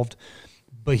involved,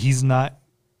 but he's not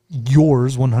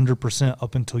yours 100%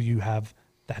 up until you have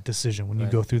that decision, when you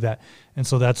go through that. And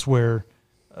so that's where,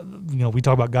 we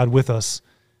talk about God with us.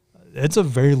 It's a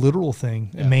very literal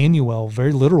thing. Yeah. Immanuel,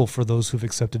 very literal for those who've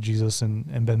accepted Jesus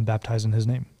and been baptized in his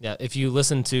name. Yeah. If you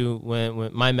listen to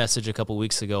when my message a couple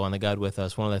weeks ago on the God with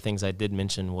us, one of the things I did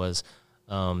mention was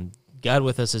God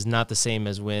with us is not the same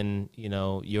as when,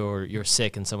 you're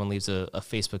sick and someone leaves a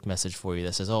Facebook message for you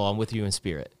that says, "Oh, I'm with you in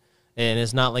spirit." And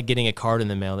it's not like getting a card in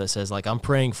the mail that says, like, "I'm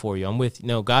praying for you. I'm with you."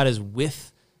 No, God is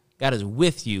with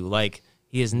you. Like,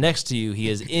 he is next to you. He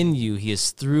is in you. He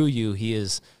is through you. He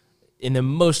is, in the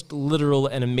most literal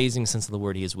and amazing sense of the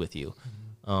word, he is with you.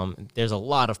 There's a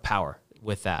lot of power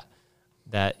with that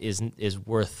is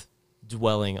worth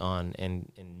dwelling on and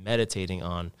meditating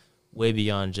on, way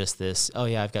beyond just this, oh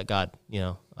yeah, I've got God,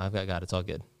 I've got God, it's all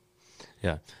good.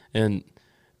 Yeah. And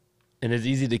it's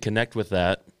easy to connect with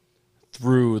that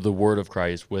through the word of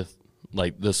Christ, with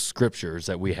like the scriptures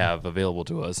that we have available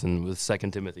to us. And with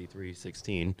 2 Timothy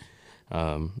 3:16,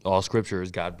 all scripture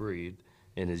is God-breathed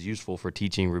and is useful for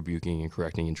teaching, rebuking, and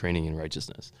correcting, and training in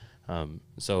righteousness.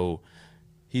 So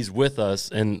he's with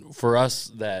us, and for us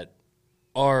that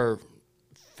are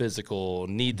physical,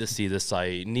 need to see the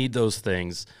sight, need those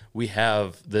things, we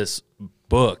have this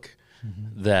book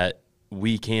that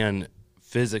we can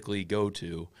physically go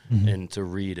to and to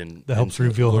read, and that helps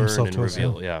reveal himself to us.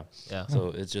 Yeah.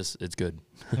 So it's good.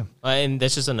 Yeah. And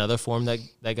that's just another form that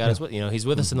God is with. He's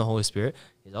with us in the Holy Spirit.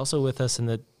 He's also with us in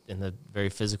the very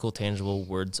physical, tangible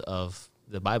words of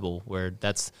the Bible, where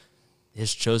that's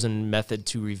his chosen method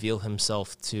to reveal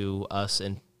himself to us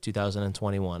in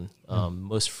 2021.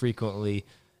 Most frequently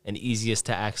and easiest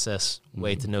to access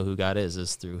way to know who God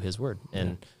is through his word.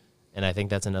 And I think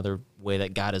that's another way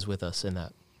that God is with us in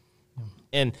that.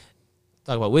 And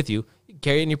talk about with you,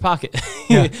 carry it in your pocket.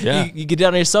 You get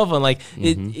down on your cell phone, like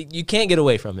you can't get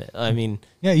away from it. I mean,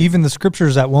 even the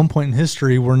scriptures at one point in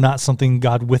history were not something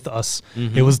God with us.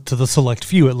 It was to the select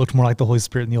few. It looked more like the Holy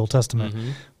Spirit in the Old Testament.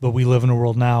 But we live in a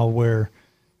world now where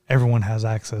everyone has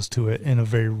access to it in a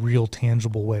very real,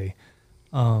 tangible way.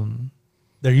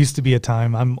 There used to be a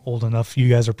time, I'm old enough, you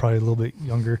guys are probably a little bit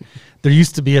younger. There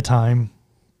used to be a time,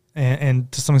 and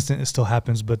to some extent it still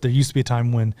happens, but there used to be a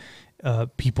time when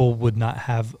people would not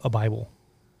have a Bible,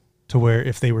 to where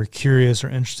if they were curious or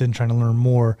interested in trying to learn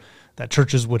more, that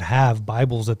churches would have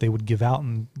Bibles that they would give out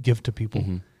and give to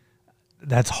people.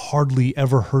 That's hardly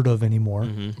ever heard of anymore,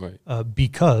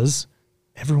 because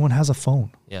everyone has a phone.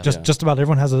 Just about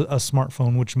everyone has a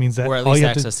smartphone, which means that or at least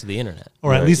access to the internet.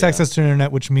 Or at least access to the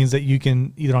internet, which means that you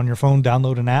can either on your phone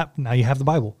download an app. Now you have the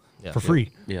Bible for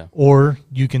free. Or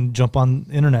you can jump on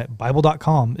internet.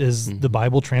 Bible.com is the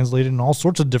Bible translated in all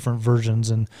sorts of different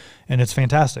versions, and it's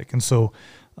fantastic. And so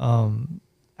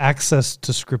access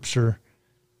to Scripture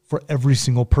for every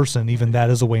single person, even that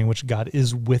is a way in which God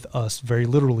is with us very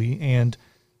literally and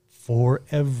for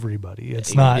everybody.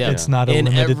 It's not a in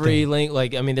limited every thing.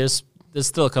 Like, I mean, there's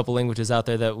still a couple languages out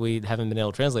there that we haven't been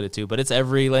able to translate it to, but it's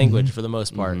every language for the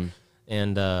most part.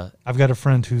 And I've got a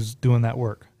friend who's doing that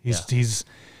work. I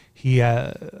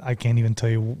can't even tell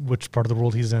you which part of the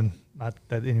world he's in. Not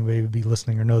that anybody would be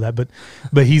listening or know that,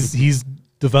 but he's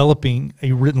developing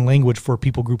a written language for a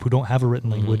people group who don't have a written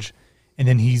language, and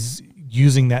then he's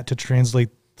using that to translate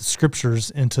the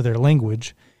scriptures into their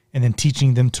language, and then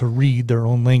teaching them to read their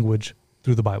own language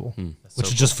through the Bible, That's which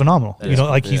so is just phenomenal. That You is know,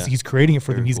 cool. like Yeah. he's creating it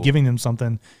for them. Very He's cool. giving them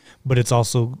something, but it's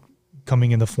also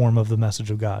coming in the form of the message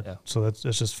of God. Yeah. So that's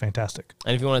just fantastic.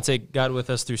 And if you want to take God with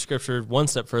us through Scripture one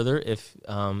step further,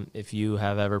 if you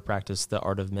have ever practiced the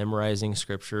art of memorizing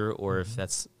Scripture, or if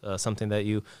that's something that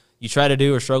you try to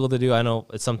do or struggle to do, I know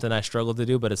it's something I struggle to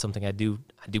do, but it's something I do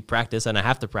practice, and I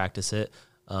have to practice it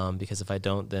because if I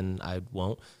don't, then I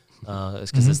won't.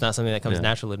 It's because it's not something that comes Yeah.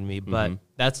 naturally to me. But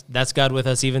that's God with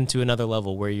us even to another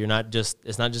level where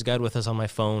it's not just God with us on my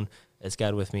phone. It's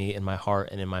God with me in my heart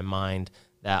and in my mind,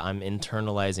 that I'm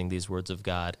internalizing these words of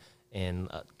God and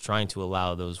trying to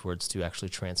allow those words to actually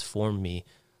transform me.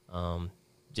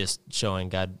 Just showing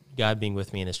God being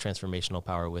with me and His transformational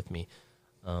power with me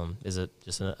is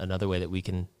another way that we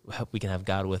can have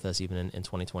God with us even in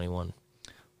 2021.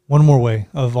 One more way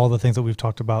of all the things that we've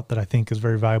talked about that I think is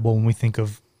very valuable when we think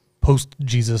of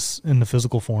post-Jesus in the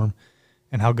physical form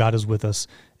and how God is with us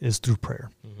is through prayer.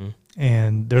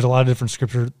 And there's a lot of different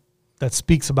scripture that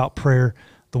speaks about prayer.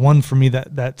 The one for me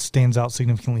that stands out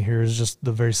significantly here is just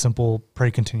the very simple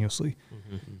pray continuously.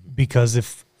 Because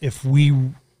if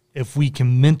we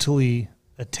can mentally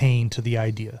attain to the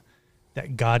idea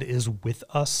that God is with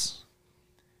us,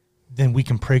 then we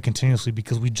can pray continuously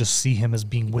because we just see Him as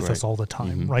being with us all the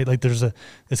time, right? Like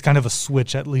it's kind of a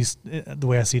switch, at least the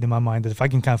way I see it in my mind, that if I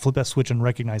can kind of flip that switch and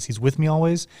recognize He's with me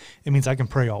always, it means I can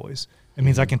pray always. It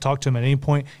means I can talk to Him at any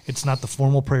point. It's not the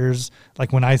formal prayers.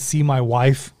 Like when I see my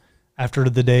wife after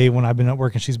the day when I've been at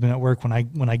work and she's been at work, when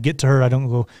I get to her, I don't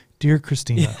go, "Dear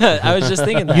Christina." I was just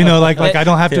thinking that. You know, like I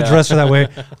don't have to address her that way.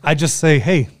 I just say,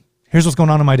 "Hey, here's what's going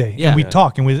on in my day." Yeah. And we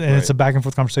talk and it's a back and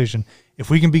forth conversation. If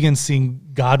we can begin seeing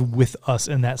God with us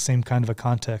in that same kind of a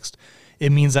context,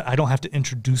 it means that I don't have to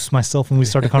introduce myself when we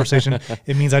start a conversation.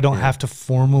 It means I don't have to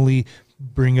formally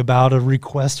bring about a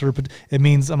request, or it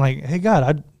means I'm like, "Hey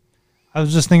God, I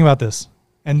was just thinking about this."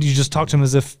 And you just talk to Him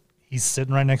as if He's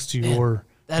sitting right next to you, or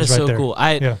That He's is right so there. cool.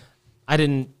 I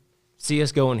didn't see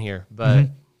us going here, but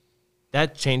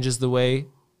that changes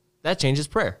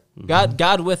prayer.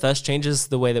 God with us changes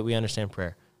the way that we understand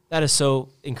prayer. That is so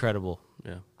incredible.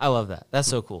 Yeah. I love that. That's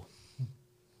so cool.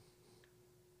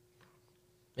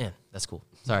 Man, that's cool.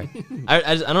 Sorry.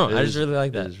 I don't know. I just really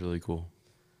like that. That is really cool.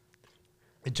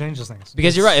 It changes things.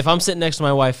 Because you're right. If I'm sitting next to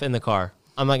my wife in the car,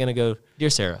 I'm not going to go, "Dear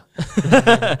Sarah,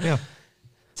 Yeah.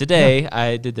 today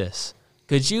I did this.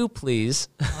 Could you please?"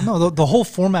 No, the whole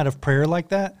format of prayer like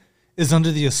that is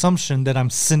under the assumption that I'm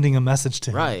sending a message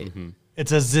to Him. Right.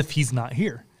 It's as if He's not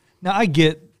here. Now, I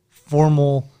get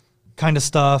formal kind of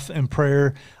stuff and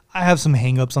prayer. I have some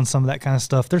hangups on some of that kind of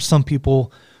stuff. There's some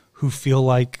people who feel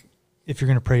like if you're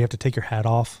going to pray, you have to take your hat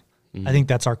off. I think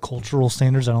that's our cultural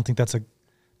standards. I don't think that's a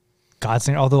God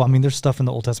standard. Although, I mean, there's stuff in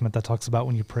the Old Testament that talks about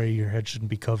when you pray, your head shouldn't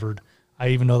be covered. I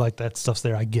even know like that stuff's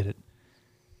there. I get it.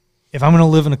 If I'm going to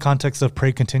live in a context of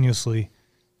pray continuously,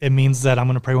 it means that I'm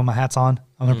going to pray when my hat's on.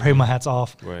 I'm going to pray when my hat's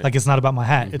off. Right. Like it's not about my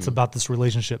hat. It's about this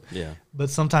relationship. Yeah. But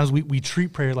sometimes we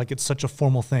treat prayer like it's such a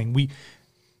formal thing.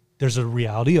 There's a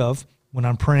reality of when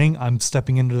I'm praying, I'm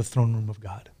stepping into the throne room of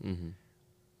God.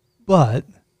 But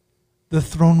the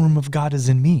throne room of God is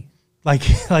in me. Like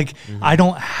I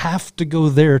don't have to go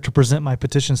there to present my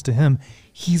petitions to Him.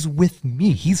 He's with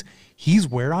me. He's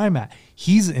where I'm at.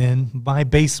 He's in my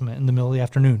basement in the middle of the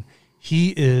afternoon. He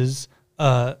is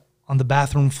on the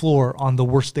bathroom floor on the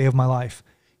worst day of my life.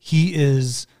 He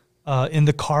is in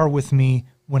the car with me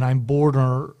when I'm bored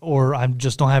or I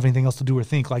just don't have anything else to do or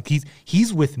think. Like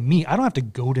he's with me. I don't have to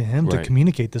go to Him to Right.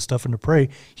 communicate this stuff and to pray.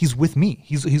 He's with me.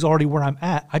 He's already where I'm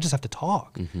at. I just have to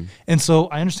talk. And so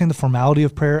I understand the formality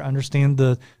of prayer. I understand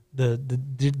the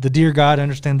dear God. I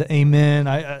understand the amen.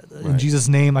 In Jesus'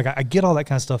 name. Like I get all that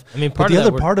kind of stuff. I mean, but part the of that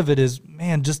other part of it is,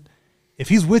 man, just if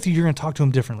He's with you, you're going to talk to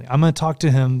Him differently. I'm going to talk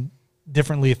to Him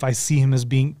differently if I see Him as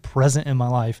being present in my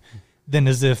life than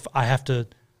as if I have to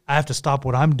stop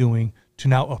what I'm doing to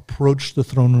now approach the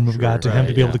throne room of God to Him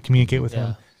to be able to communicate with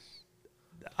Him.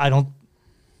 I don't.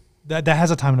 That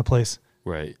has a time and a place,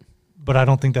 Right. but I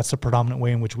don't think that's the predominant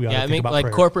way in which we ought to I think mean, about like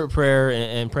prayer. corporate prayer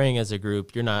and praying as a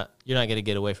group, you're not going to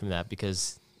get away from that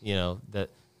because that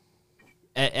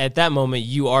at that moment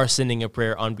you are sending a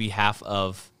prayer on behalf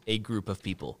of a group of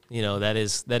people. That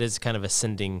is kind of a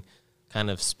sending kind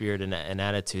of spirit and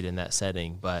attitude in that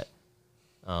setting. But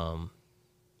I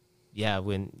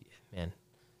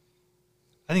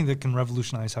think that can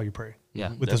revolutionize how you pray. Yeah.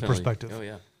 with this Definitely. perspective. Oh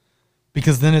yeah.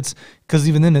 Because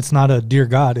even then it's not a dear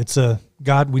God. It's a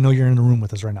God. We know you're in the room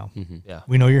with us right now. Yeah.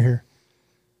 We know you're here,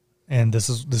 and this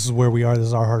is where we are. This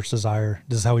is our heart's desire.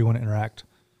 This is how we want to interact.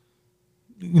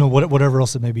 Whatever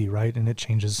else it may be, right? And it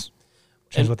changes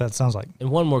And- what that sounds like. And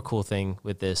one more cool thing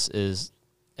with this is,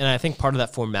 I think part of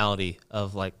that formality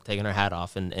of like taking our hat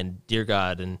off and dear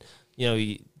God, and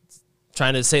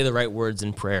trying to say the right words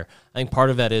in prayer, I think part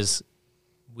of that is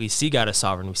we see God as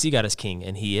sovereign, we see God as king,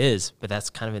 and he is, but that's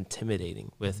kind of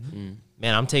intimidating with,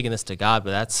 man, I'm taking this to God,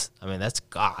 but that's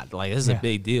God. Like, this is a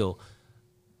big deal.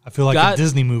 I feel like God, a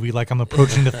Disney movie, like I'm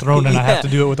approaching the throne and I have to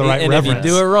do it with the right reverence. And if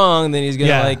you do it wrong, then he's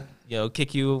going to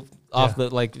kick you off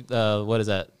the, what is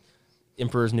that?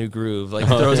 Emperor's New Groove, like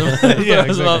throws him,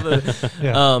 throws him off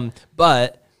the,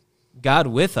 but God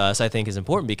with us, I think, is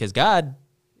important because God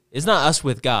is not us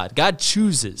with God. God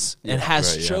chooses and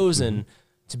has chosen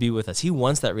to be with us. He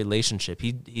wants that relationship.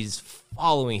 He's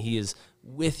following. He is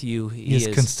with you. He is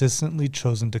consistently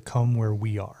chosen to come where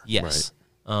we are. Yes.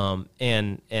 Right.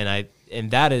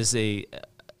 And that is a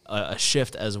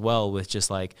shift as well with just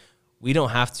like, we don't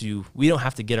have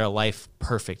to get our life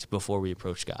perfect before we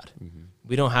approach God. Mm-hmm.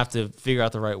 We don't have to figure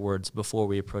out the right words before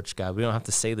we approach God. We don't have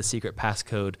to say the secret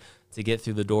passcode to get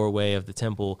through the doorway of the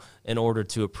temple in order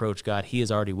to approach God. He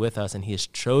is already with us, and he has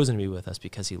chosen to be with us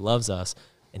because he loves us,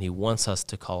 and he wants us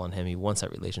to call on him. He wants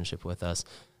that relationship with us.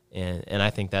 And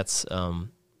I think that's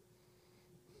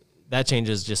that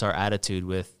changes just our attitude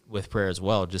with prayer as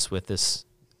well, just with this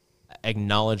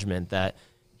acknowledgement that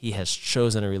he has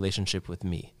chosen a relationship with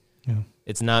me. Yeah.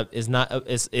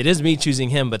 It is me choosing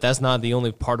him, but that's not the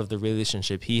only part of the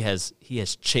relationship. He has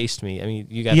chased me. I mean,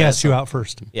 he asked you out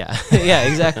first. Yeah. Yeah,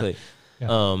 exactly.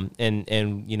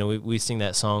 And we sing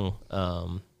that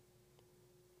song,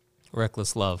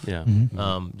 Reckless Love. Yeah.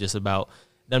 Mm-hmm. Just about,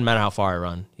 doesn't matter how far I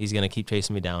run, he's going to keep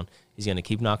chasing me down. He's going to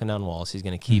keep knocking down walls. He's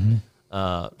going to keep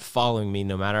following me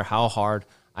no matter how hard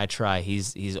I try.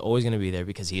 He's always going to be there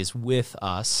because he is with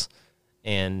us,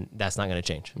 and that's not going to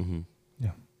change. Mm-hmm.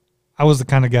 Yeah. I was the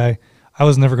kind of guy, I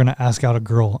was never going to ask out a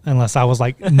girl unless I was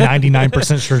like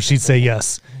 99% sure she'd say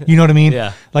yes. You know what I mean?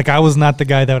 Yeah. Like, I was not the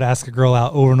guy that would ask a girl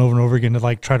out over and over and over again to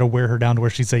like try to wear her down to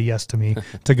where she'd say yes to me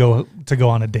to go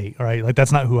on a date. All right. Like,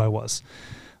 that's not who I was.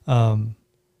 That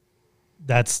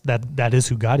is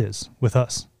who God is with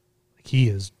us. Like, he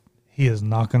is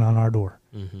knocking on our door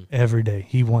every day.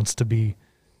 He wants to be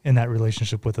in that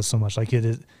relationship with us so much. Like,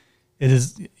 it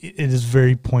is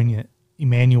very poignant.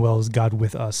 Immanuel is God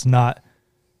with us, not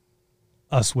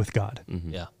us with God. Mm-hmm.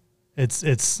 Yeah.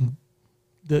 It's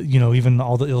the, even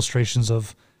all the illustrations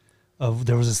of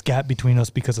there was this gap between us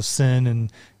because of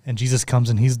sin, and Jesus comes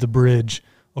and he's the bridge.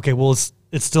 Okay, well,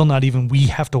 it's still not even we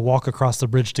have to walk across the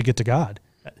bridge to get to God.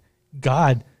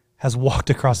 God has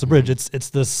walked across the bridge. It's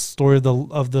the story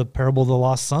of the parable of the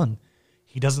lost son.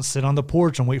 He doesn't sit on the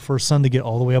porch and wait for his son to get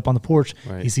all the way up on the porch.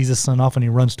 Right. He sees his son off and he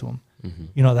runs to him.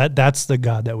 Mm-hmm. That's the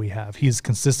God that we have. He is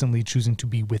consistently choosing to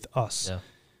be with us. Yeah.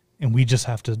 And we just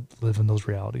have to live in those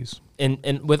realities.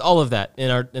 And with all of that,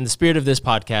 in the spirit of this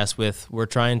podcast, we're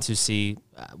trying to see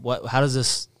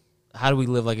how do we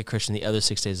live like a Christian the other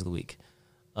 6 days of the week?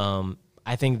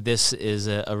 I think this is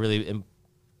a really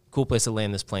cool place to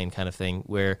land this plane kind of thing,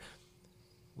 where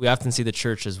we often see the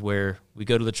church as where we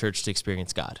go to the church to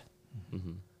experience God.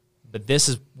 Mm-hmm. But this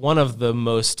is one of the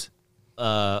most,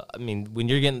 when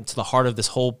you're getting to the heart of this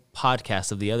whole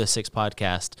podcast, of the other 6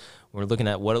 podcasts, we're looking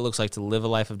at what it looks like to live a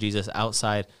life of Jesus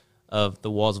outside of the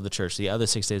walls of the church, the other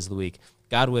 6 days of the week.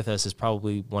 God with us is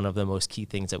probably one of the most key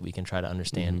things that we can try to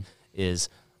understand is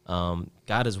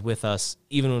God is with us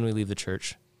even when we leave the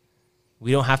church.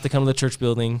 We don't have to come to the church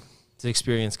building to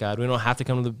experience God. We don't have to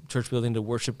come to the church building to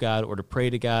worship God or to pray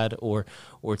to God or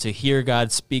to hear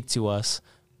God speak to us.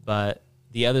 But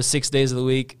the other 6 days of the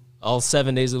week, all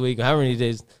 7 days of the week, however many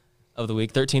days of the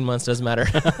week, 13 months, doesn't matter.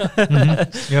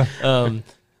 Yeah.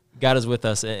 God is with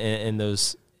us in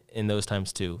those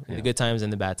times too. In the good times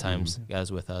and the bad times, God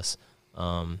is with us.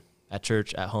 At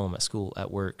church, at home, at school,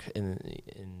 at work, in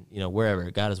wherever,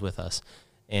 God is with us.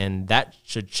 And that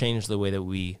should change the way that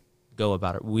we go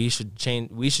about it. We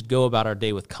should go about our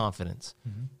day with confidence.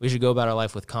 Mm-hmm. We should go about our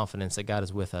life with confidence that God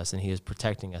is with us and he is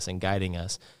protecting us and guiding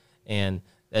us. And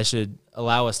that should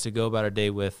allow us to go about our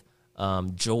day with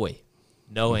joy,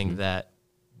 knowing that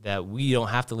we don't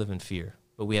have to live in fear,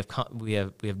 but we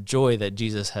have joy that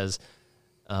Jesus has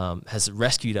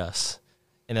rescued us,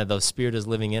 and that the Spirit is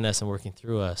living in us and working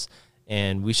through us.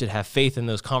 And we should have faith in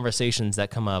those conversations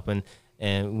that come up, and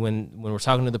when we're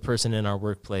talking to the person in our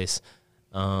workplace,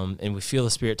 and we feel the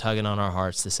Spirit tugging on our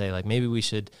hearts to say, like, maybe we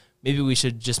should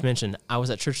just mention, I was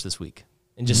at church this week,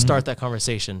 and just start that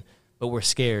conversation. But we're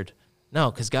scared. No,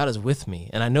 because God is with me,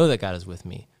 and I know that God is with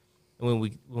me.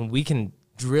 And when we can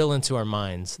drill into our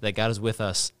minds that God is with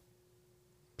us,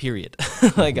 period.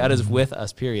 Like, God is with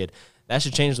us, period. That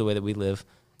should change the way that we live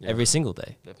every single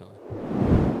day. Definitely.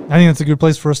 I think that's a good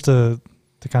place for us to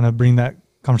kind of bring that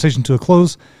conversation to a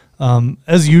close.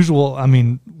 As usual, I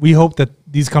mean, we hope that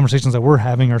these conversations that we're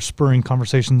having are spurring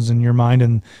conversations in your mind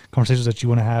and conversations that you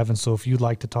want to have. And so if you'd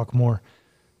like to talk more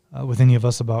with any of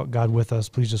us about God with us,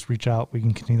 please just reach out. We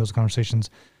can continue those conversations.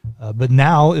 But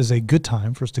now is a good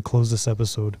time for us to close this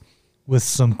episode with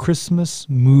some Christmas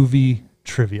movie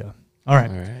trivia. All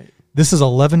right. This is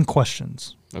 11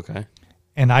 questions. Okay.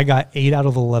 And I got 8 out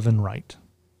of 11 right.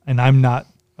 And I'm not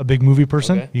a big movie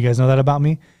person. Okay. You guys know that about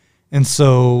me. And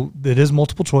so it is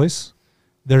multiple choice.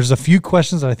 There's a few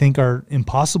questions that I think are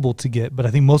impossible to get, but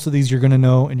I think most of these you're going to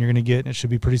know and you're going to get, and it should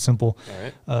be pretty simple.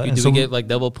 All right. Do we get like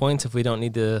double points if we don't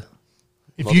need to?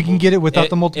 If you can get it without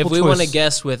the multiple choice. If we want to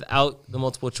guess without the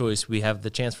multiple choice, we have the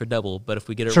chance for double. But if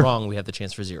we get it wrong, we have the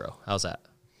chance for 0. How's that?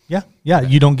 Yeah.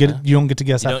 You don't get it. You don't get to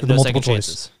guess after the multiple choice.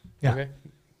 Chances. Yeah. Okay.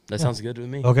 That sounds good with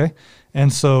me. Okay.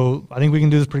 And so I think we can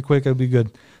do this pretty quick. It'll be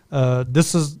good.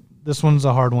 This one's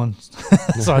a hard one,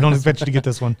 so I don't expect you to get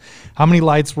this one. How many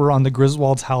lights were on the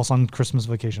Griswold's house on Christmas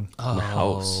vacation?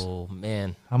 Oh,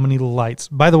 man. How many lights?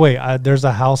 By the way, there's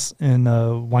a house in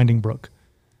Winding Brook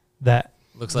that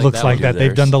looks like that.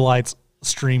 They've done the lights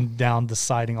streamed down the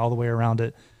siding all the way around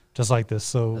it, just like this.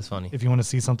 So that's funny. If you want to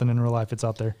see something in real life, it's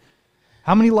out there.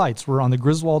 How many lights were on the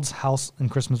Griswold's house in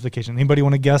Christmas vacation? Anybody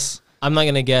want to guess? I'm not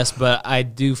going to guess, but I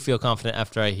do feel confident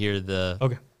after I hear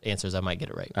the answers, I might get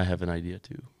it right. I have an idea,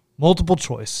 too. Multiple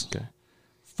choice. Okay.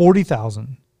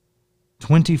 40,000,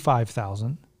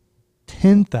 25,000,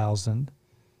 10,000,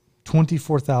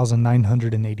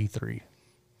 24,983.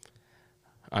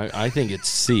 I think it's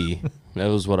C. That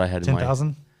was what I had in my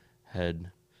 10,000? head.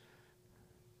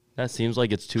 That seems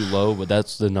like it's too low, but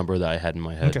that's the number that I had in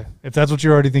my head. Okay. If that's what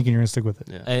you're already thinking, you're going to stick with it.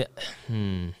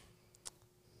 Yeah.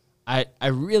 I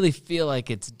really feel like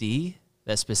it's D,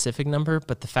 that specific number,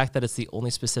 but the fact that it's the only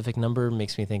specific number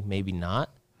makes me think maybe not.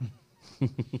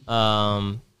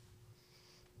 I'm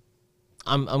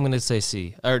going to say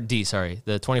C or D. Sorry,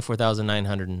 the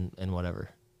 24,900 and whatever.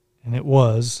 And it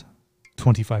was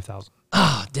 25,000.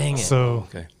 Oh, dang it! So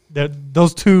Okay.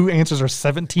 those two answers are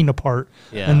 17 apart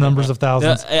in numbers of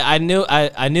thousands. I knew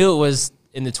it was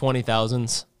in the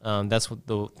 20,000s. That's what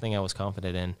the thing I was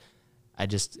confident in. I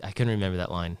couldn't remember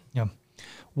that line. Yeah.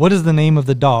 What is the name of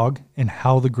the dog and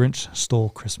How the Grinch Stole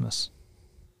Christmas?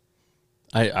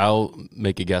 I'll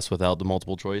make a guess without the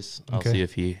multiple choice. I'll Okay. see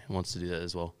if he wants to do that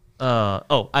as well.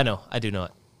 I know. I do know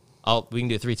it. We can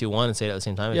do 3, 2, 1 and say it at the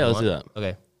same time. Yeah, let's do that.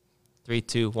 Okay. 3,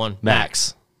 2, 1.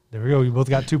 Max. There we go. You both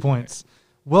got 2 points.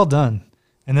 Well done.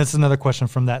 And that's another question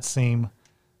from that same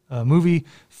movie.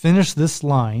 Finish this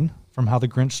line from How the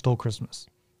Grinch Stole Christmas.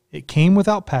 It came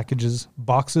without packages,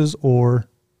 boxes, or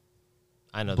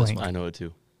I know blank. this one. I know it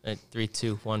too. 3,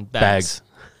 2, 1. Bags.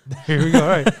 Here we go. All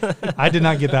right. I did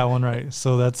not get that one right.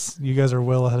 So you guys are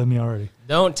well ahead of me already.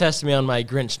 Don't test me on my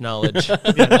Grinch knowledge.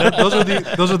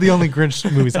 Those are the only Grinch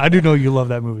movies. I do know you love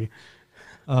that movie.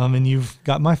 And you've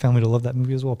got my family to love that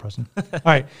movie as well, Preston. All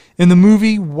right. In the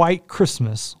movie White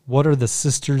Christmas, what are the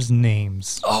sisters'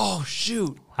 names? Oh,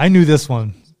 shoot. I knew this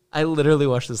one. I literally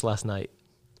watched this last night.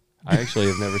 I actually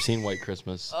have never seen White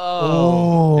Christmas.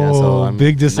 Oh, Yeah, so I'm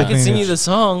big not- I disadvantage. can sing you the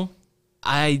song.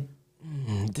 I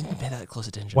didn't pay that close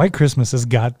attention. White Christmas has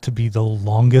got to be the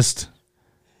longest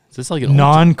Is this like an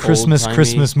non-Christmas old-timey-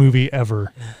 Christmas movie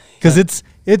ever. Because it's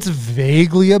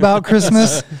vaguely about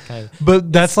Christmas, Kind of.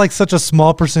 but that's like such a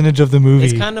small percentage of the movie.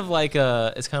 It's kind of like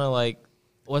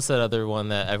what's that other one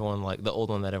that everyone the old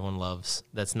one that everyone loves?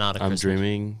 That's not a I'm Christmas.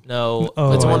 dreaming. No,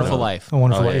 Oh, It's a I Wonderful know. Life. A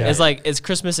Wonderful Oh, Life, yeah. yeah. It's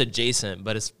Christmas adjacent,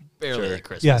 but it's barely Sure. a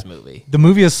Christmas movie. The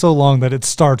movie is so long that it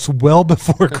starts well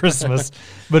before Christmas,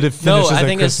 but it No, finishes I at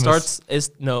think Christmas.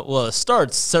 it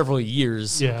starts several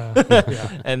years. Yeah,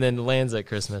 yeah, And then lands at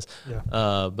Christmas.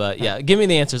 yeah. But yeah, give me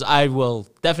the answers. I will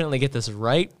definitely get this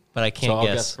right, but I So can't I'll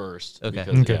guess. guess first. Okay.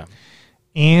 because, Okay. yeah.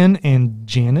 Anne and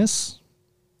Janice,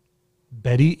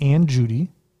 Betty and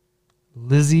Judy,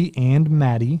 Lizzie and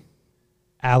Maddie,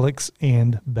 Alex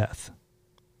and Beth.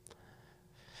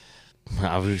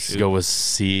 I would just go with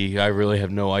C. I really have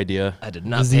no idea. I did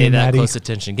not Lizzie pay and that Maddie. close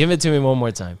attention. Give it to me one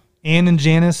more time. Anne and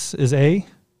Janice is A.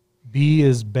 B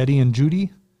is Betty and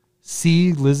Judy.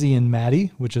 C, Lizzie and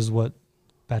Maddie, which is what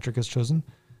Patrick has chosen.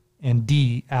 And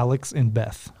D, Alex and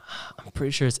Beth. I'm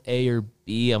pretty sure it's A or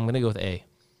B. I'm gonna go with A.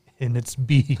 And it's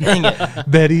B, Dang it.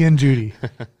 Betty and Judy.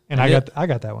 And I I knew-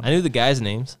 got that one. I knew the guys'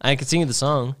 names. I could sing you the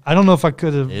song. I don't know if I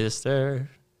could have. Sister,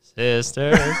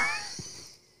 sister.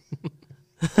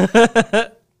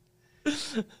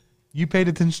 You paid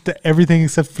attention to everything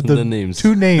except for the names.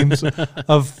 2 names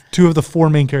of 2 of the 4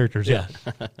 main characters. Yeah.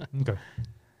 Okay.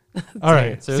 All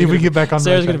right. Sarah's See if we gonna get back on.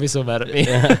 Sarah's the gonna be so mad at me.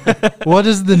 What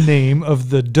is the name of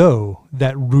the doe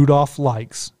that Rudolph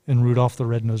likes in Rudolph the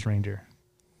Red-Nosed Reindeer?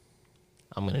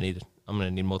 I'm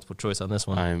gonna need multiple choice on this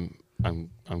one. I'm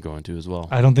going to as well.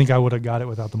 I don't think I would have got it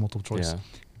without the multiple choice. Yeah.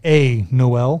 A,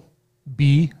 Noel.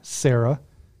 B, Sarah.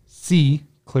 C,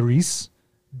 Clarice.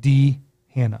 D,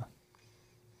 Hannah.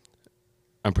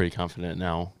 I'm pretty confident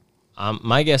now.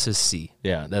 My guess is C.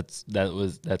 Yeah, that's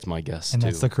my guess And too.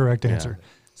 that's the correct Yeah. answer.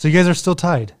 So you guys are still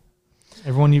tied.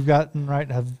 Everyone you've gotten right,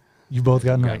 have you both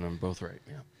gotten right? Got them both right.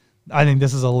 Yeah. I think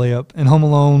this is a layup. In Home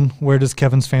Alone, where does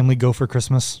Kevin's family go for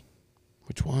Christmas?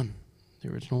 Which one? The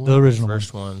original The one? original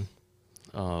First one.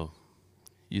 Oh,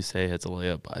 you say it's a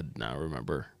layup. I do not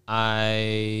remember.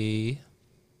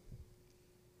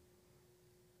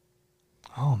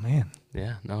 Oh, man.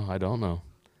 Yeah, no, I don't know.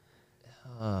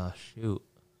 Shoot.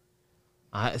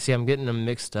 I'm getting them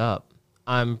mixed up.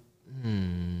 All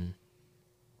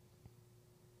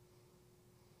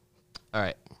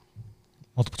right.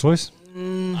 Multiple choice?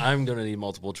 I'm gonna need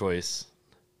multiple choice.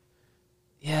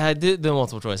 Yeah, I did the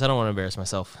multiple choice. I don't want to embarrass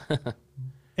myself.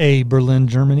 A, Berlin,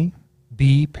 Germany.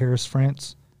 B, Paris,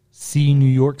 France. C, New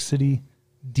York City.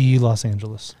 D, Los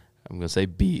Angeles. I'm gonna say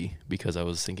B because I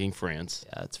was thinking France.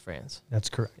 Yeah, it's France. That's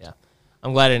correct. Yeah.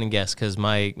 I'm glad I didn't guess because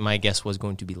my guess was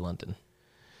going to be London.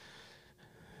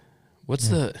 What's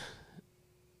the?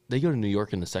 They go to New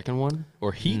York in the second one,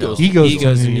 or he No. goes? He goes, He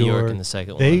goes to to New New York York in the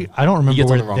second they, one. I don't remember gets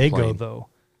on where the wrong they go, plane. though.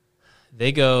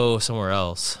 They go somewhere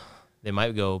else. They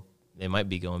might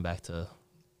be going back to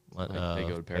Like they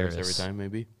go to Paris every time,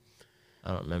 maybe.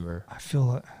 I don't remember. I feel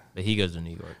like But he goes to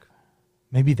New York.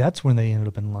 maybe that's when they ended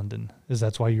up in London.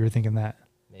 That's why you were thinking that?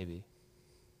 Maybe.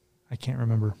 I can't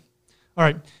remember. All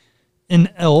right. In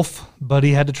Elf,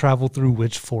 Buddy had to travel through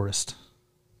which forest?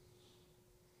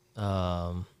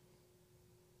 Dang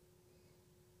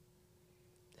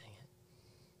it.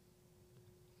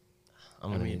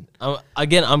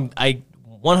 I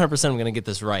 100% I'm gonna get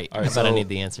this right, All right, but I so- need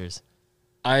the answers.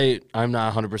 I'm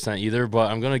not 100% either,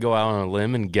 but I'm gonna go out on a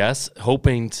limb and guess,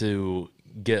 hoping to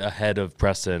get ahead of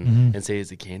Preston and say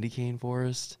it's a candy cane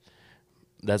forest.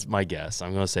 That's my guess.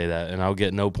 I'm gonna say that, and I'll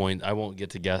get no point. I won't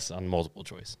get to guess on multiple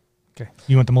choice. Okay.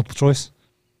 You want the multiple choice?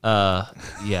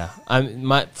 Yeah.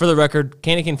 For the record,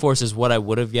 Candy Cane Forest is what I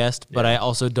would have guessed, but I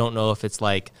also don't know if it's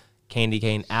like Candy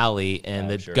Cane Alley and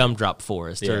the sure. Gumdrop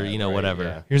Forest or Yeah, right, whatever.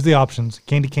 yeah. Here's the options: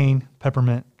 candy cane,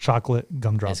 peppermint, chocolate,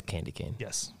 gumdrop. It's Candy Cane.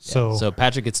 Yes. Yeah. So, So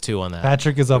Patrick gets 2 on that.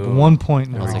 Patrick is up Boom. 1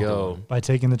 point There now we go. by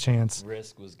taking the chance.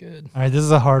 Risk was good. All right, this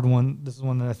is a hard one. This is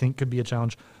one that I think could be a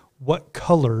challenge. What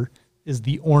color is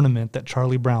the ornament that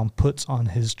Charlie Brown puts on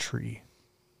his tree?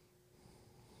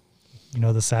 You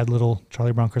know, the sad little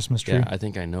Charlie Brown Christmas tree? Yeah, I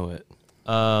think I know it.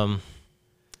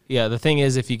 Yeah, the thing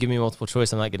is, if you give me multiple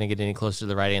choice, I'm not going to get any closer to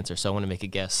the right answer. So I want to make a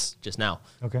guess just now.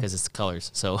 Okay. Because it's the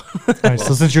colors. So, All right,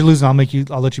 so since you're losing, I'll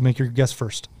let you make your guess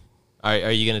first.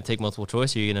 are you going to take multiple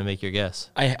choice, or are you going to make your guess?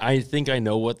 I think I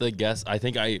know what the guess. I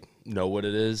think I know what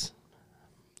it is.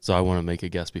 So I want to make a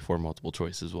guess before multiple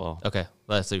choice as well. Okay,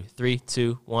 let's do 3,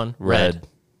 2, 1. Red.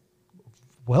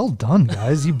 Well done,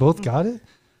 guys. You both got it.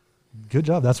 Good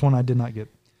job. That's one I did not get.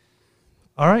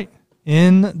 All right.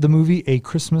 In the movie A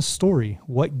Christmas Story,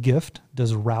 what gift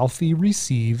does Ralphie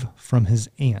receive from his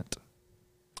aunt?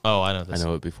 Oh, I know I this.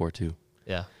 know it before too.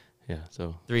 Yeah. Yeah.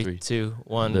 So 3, 2,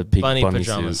 1. The pink bunny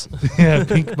pajamas. suit. Yeah,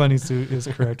 pink bunny suit is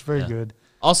correct. Very Yeah. good.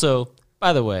 Also,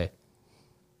 by the way,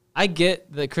 I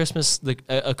get that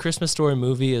a Christmas Story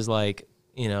movie is like,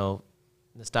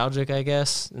 nostalgic, I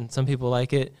guess, and some people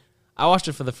like it. I watched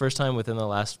it for the first time within the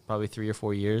last probably 3 or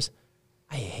 4 years.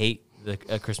 I hate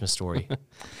A Christmas Story.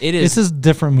 This is a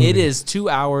different movie. It is 2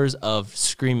 hours of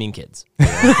screaming kids.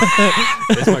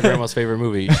 It's my grandma's favorite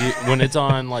movie. When it's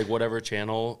on like whatever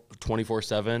channel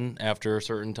 24/7 after a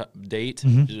certain date,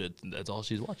 that's all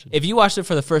she's watching. If you watched it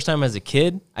for the first time as a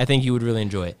kid, I think you would really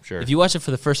enjoy it. Sure. If you watch it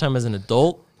for the first time as an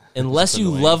adult, unless you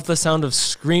annoying. love the sound of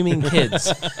screaming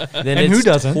kids, then And it's who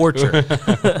doesn't? torture.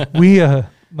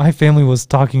 My family was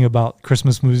talking about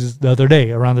Christmas movies the other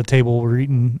day around the table. We're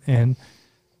eating, and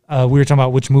we were talking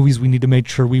about which movies we need to make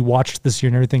sure we watched this year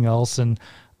and everything else. And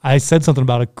I said something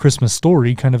about A Christmas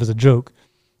Story kind of as a joke.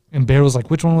 And Bear was like,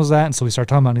 which one was that? And so we started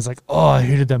talking about it. And he's like, oh, I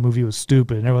hated that movie. It was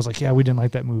stupid. And everyone's like, yeah, we didn't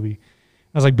like that movie.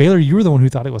 I was like, Baylor, you were the one who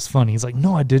thought it was funny. He's like,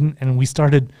 no, I didn't. And we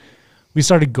started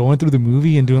going through the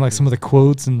movie and doing like some of the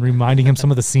quotes and reminding him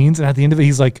some of the scenes. And at the end of it,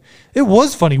 he's like, it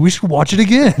was funny. We should watch it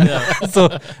again.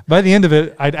 So by the end of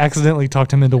it, I'd accidentally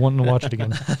talked him into wanting to watch it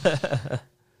again.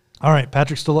 All right.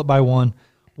 Patrick's still up by 1.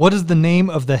 What is the name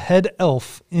of the head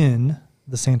elf in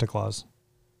The Santa Claus?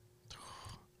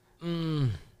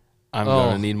 I'm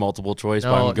gonna need multiple choice,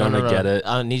 but I'm gonna get it.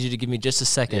 I need you to give me just a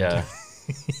second. Yeah.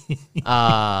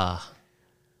 Ah,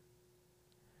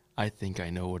 I think I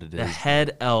know what it the is.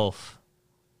 head elf.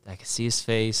 I can see his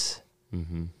face.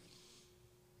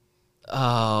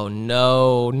 Oh,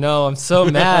 no, I'm so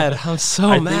mad. I'm so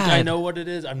I mad. think I know what it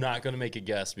is. I'm not going to make a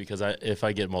guess because if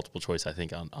I get multiple choice, I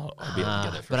think I'll be able to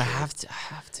get it. But sure. I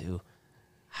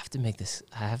have to make this.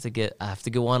 I have to get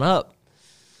one up.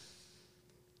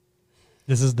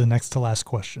 This is the next to last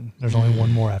question. There's only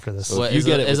one more after this. So What, if you is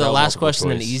get the it without last multiple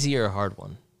question an choice- easy or a hard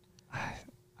one?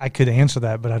 I could answer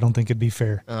that, but I don't think it'd be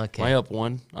fair. Okay, Am I up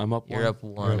one? I'm up one. you're up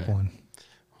You're one.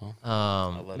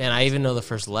 up one. Man, I even know the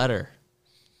first letter.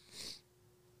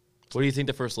 What do you think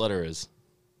the first letter is?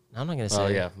 I'm not gonna say. Oh,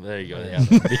 yeah. There you go. Yeah.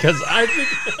 Because I think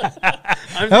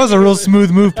That was a real smooth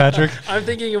move, Patrick. I'm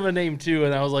thinking of a name, too,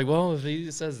 and I was like, well, if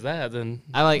he says that, then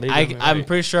maybe I'm right.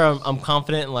 pretty sure I'm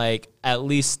confident in like at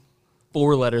least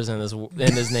 4 letters in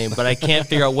his name, but I can't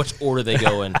figure out which order they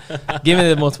go in. Give me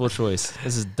the multiple choice.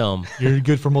 This is dumb. You're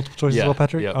good for multiple choice Yeah, as well,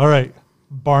 Patrick? yep. All right.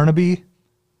 Barnaby,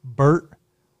 Bert,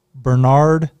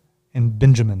 Bernard, and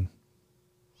Benjamin.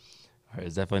 All right,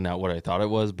 it's definitely not what I thought it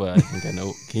was, but I think I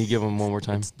know. Can you give him one more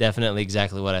time? It's definitely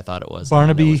exactly what I thought it was. I know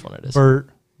Barnaby, which one it is. Bert,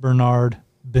 Bernard,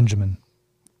 Benjamin.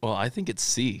 Well, I think it's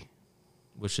C.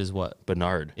 Which is what?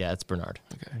 Bernard. Yeah, it's Bernard.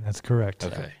 Okay. And that's correct.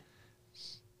 Okay.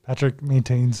 Patrick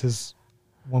maintains his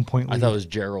 1 point lead. I thought it was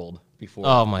Gerald before.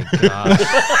 Oh my gosh.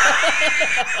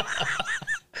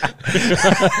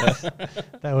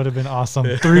 That would have been awesome.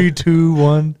 3, 2,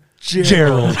 1.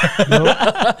 Gerald. Nope.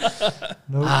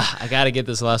 I got to get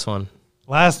this last one.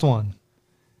 Last one.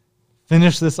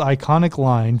 Finish this iconic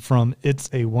line from It's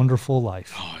a Wonderful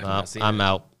Life. I'm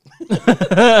out.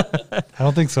 I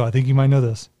don't think so. I think you might know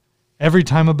this. Every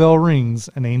time a bell rings,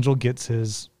 an angel gets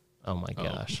his... Oh my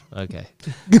gosh. Okay.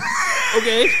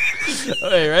 Okay.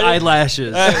 Okay, ready?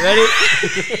 Eyelashes. All right,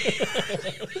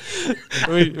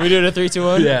 ready? we doing a 3, 2,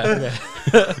 1? Yeah.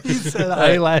 He said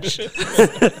eyelash. All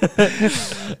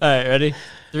right, ready?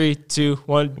 3, 2,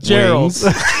 1. Gerald.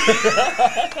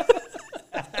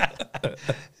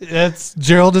 That's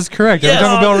Gerald is correct. Every Yes.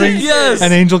 time a bell rings, Yes.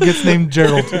 an angel gets named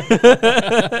Gerald. All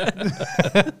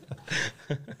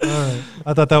right.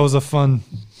 I thought that was a fun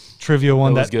trivia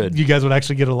one That was that good. you guys would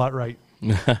actually get a lot right.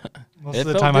 Most It of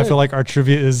the felt time, I good. feel like our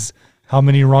trivia is how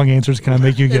many wrong answers can I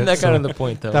make you get. Isn't that kind of So the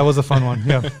point, though? that was a fun one.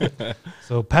 Yeah.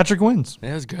 So Patrick wins.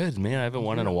 That was good, man. I haven't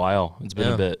won in a while. It's been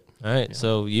Yeah. a bit. All right,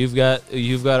 so you've got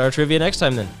our trivia next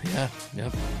time then. Yeah.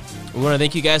 Yep. We want to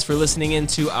thank you guys for listening in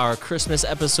to our Christmas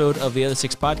episode of The Other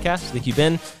Six Podcast. Thank you,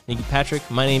 Ben. Thank you, Patrick.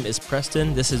 My name is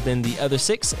Preston. This has been The Other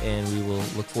Six, and we will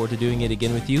look forward to doing it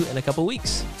again with you in a couple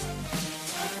weeks.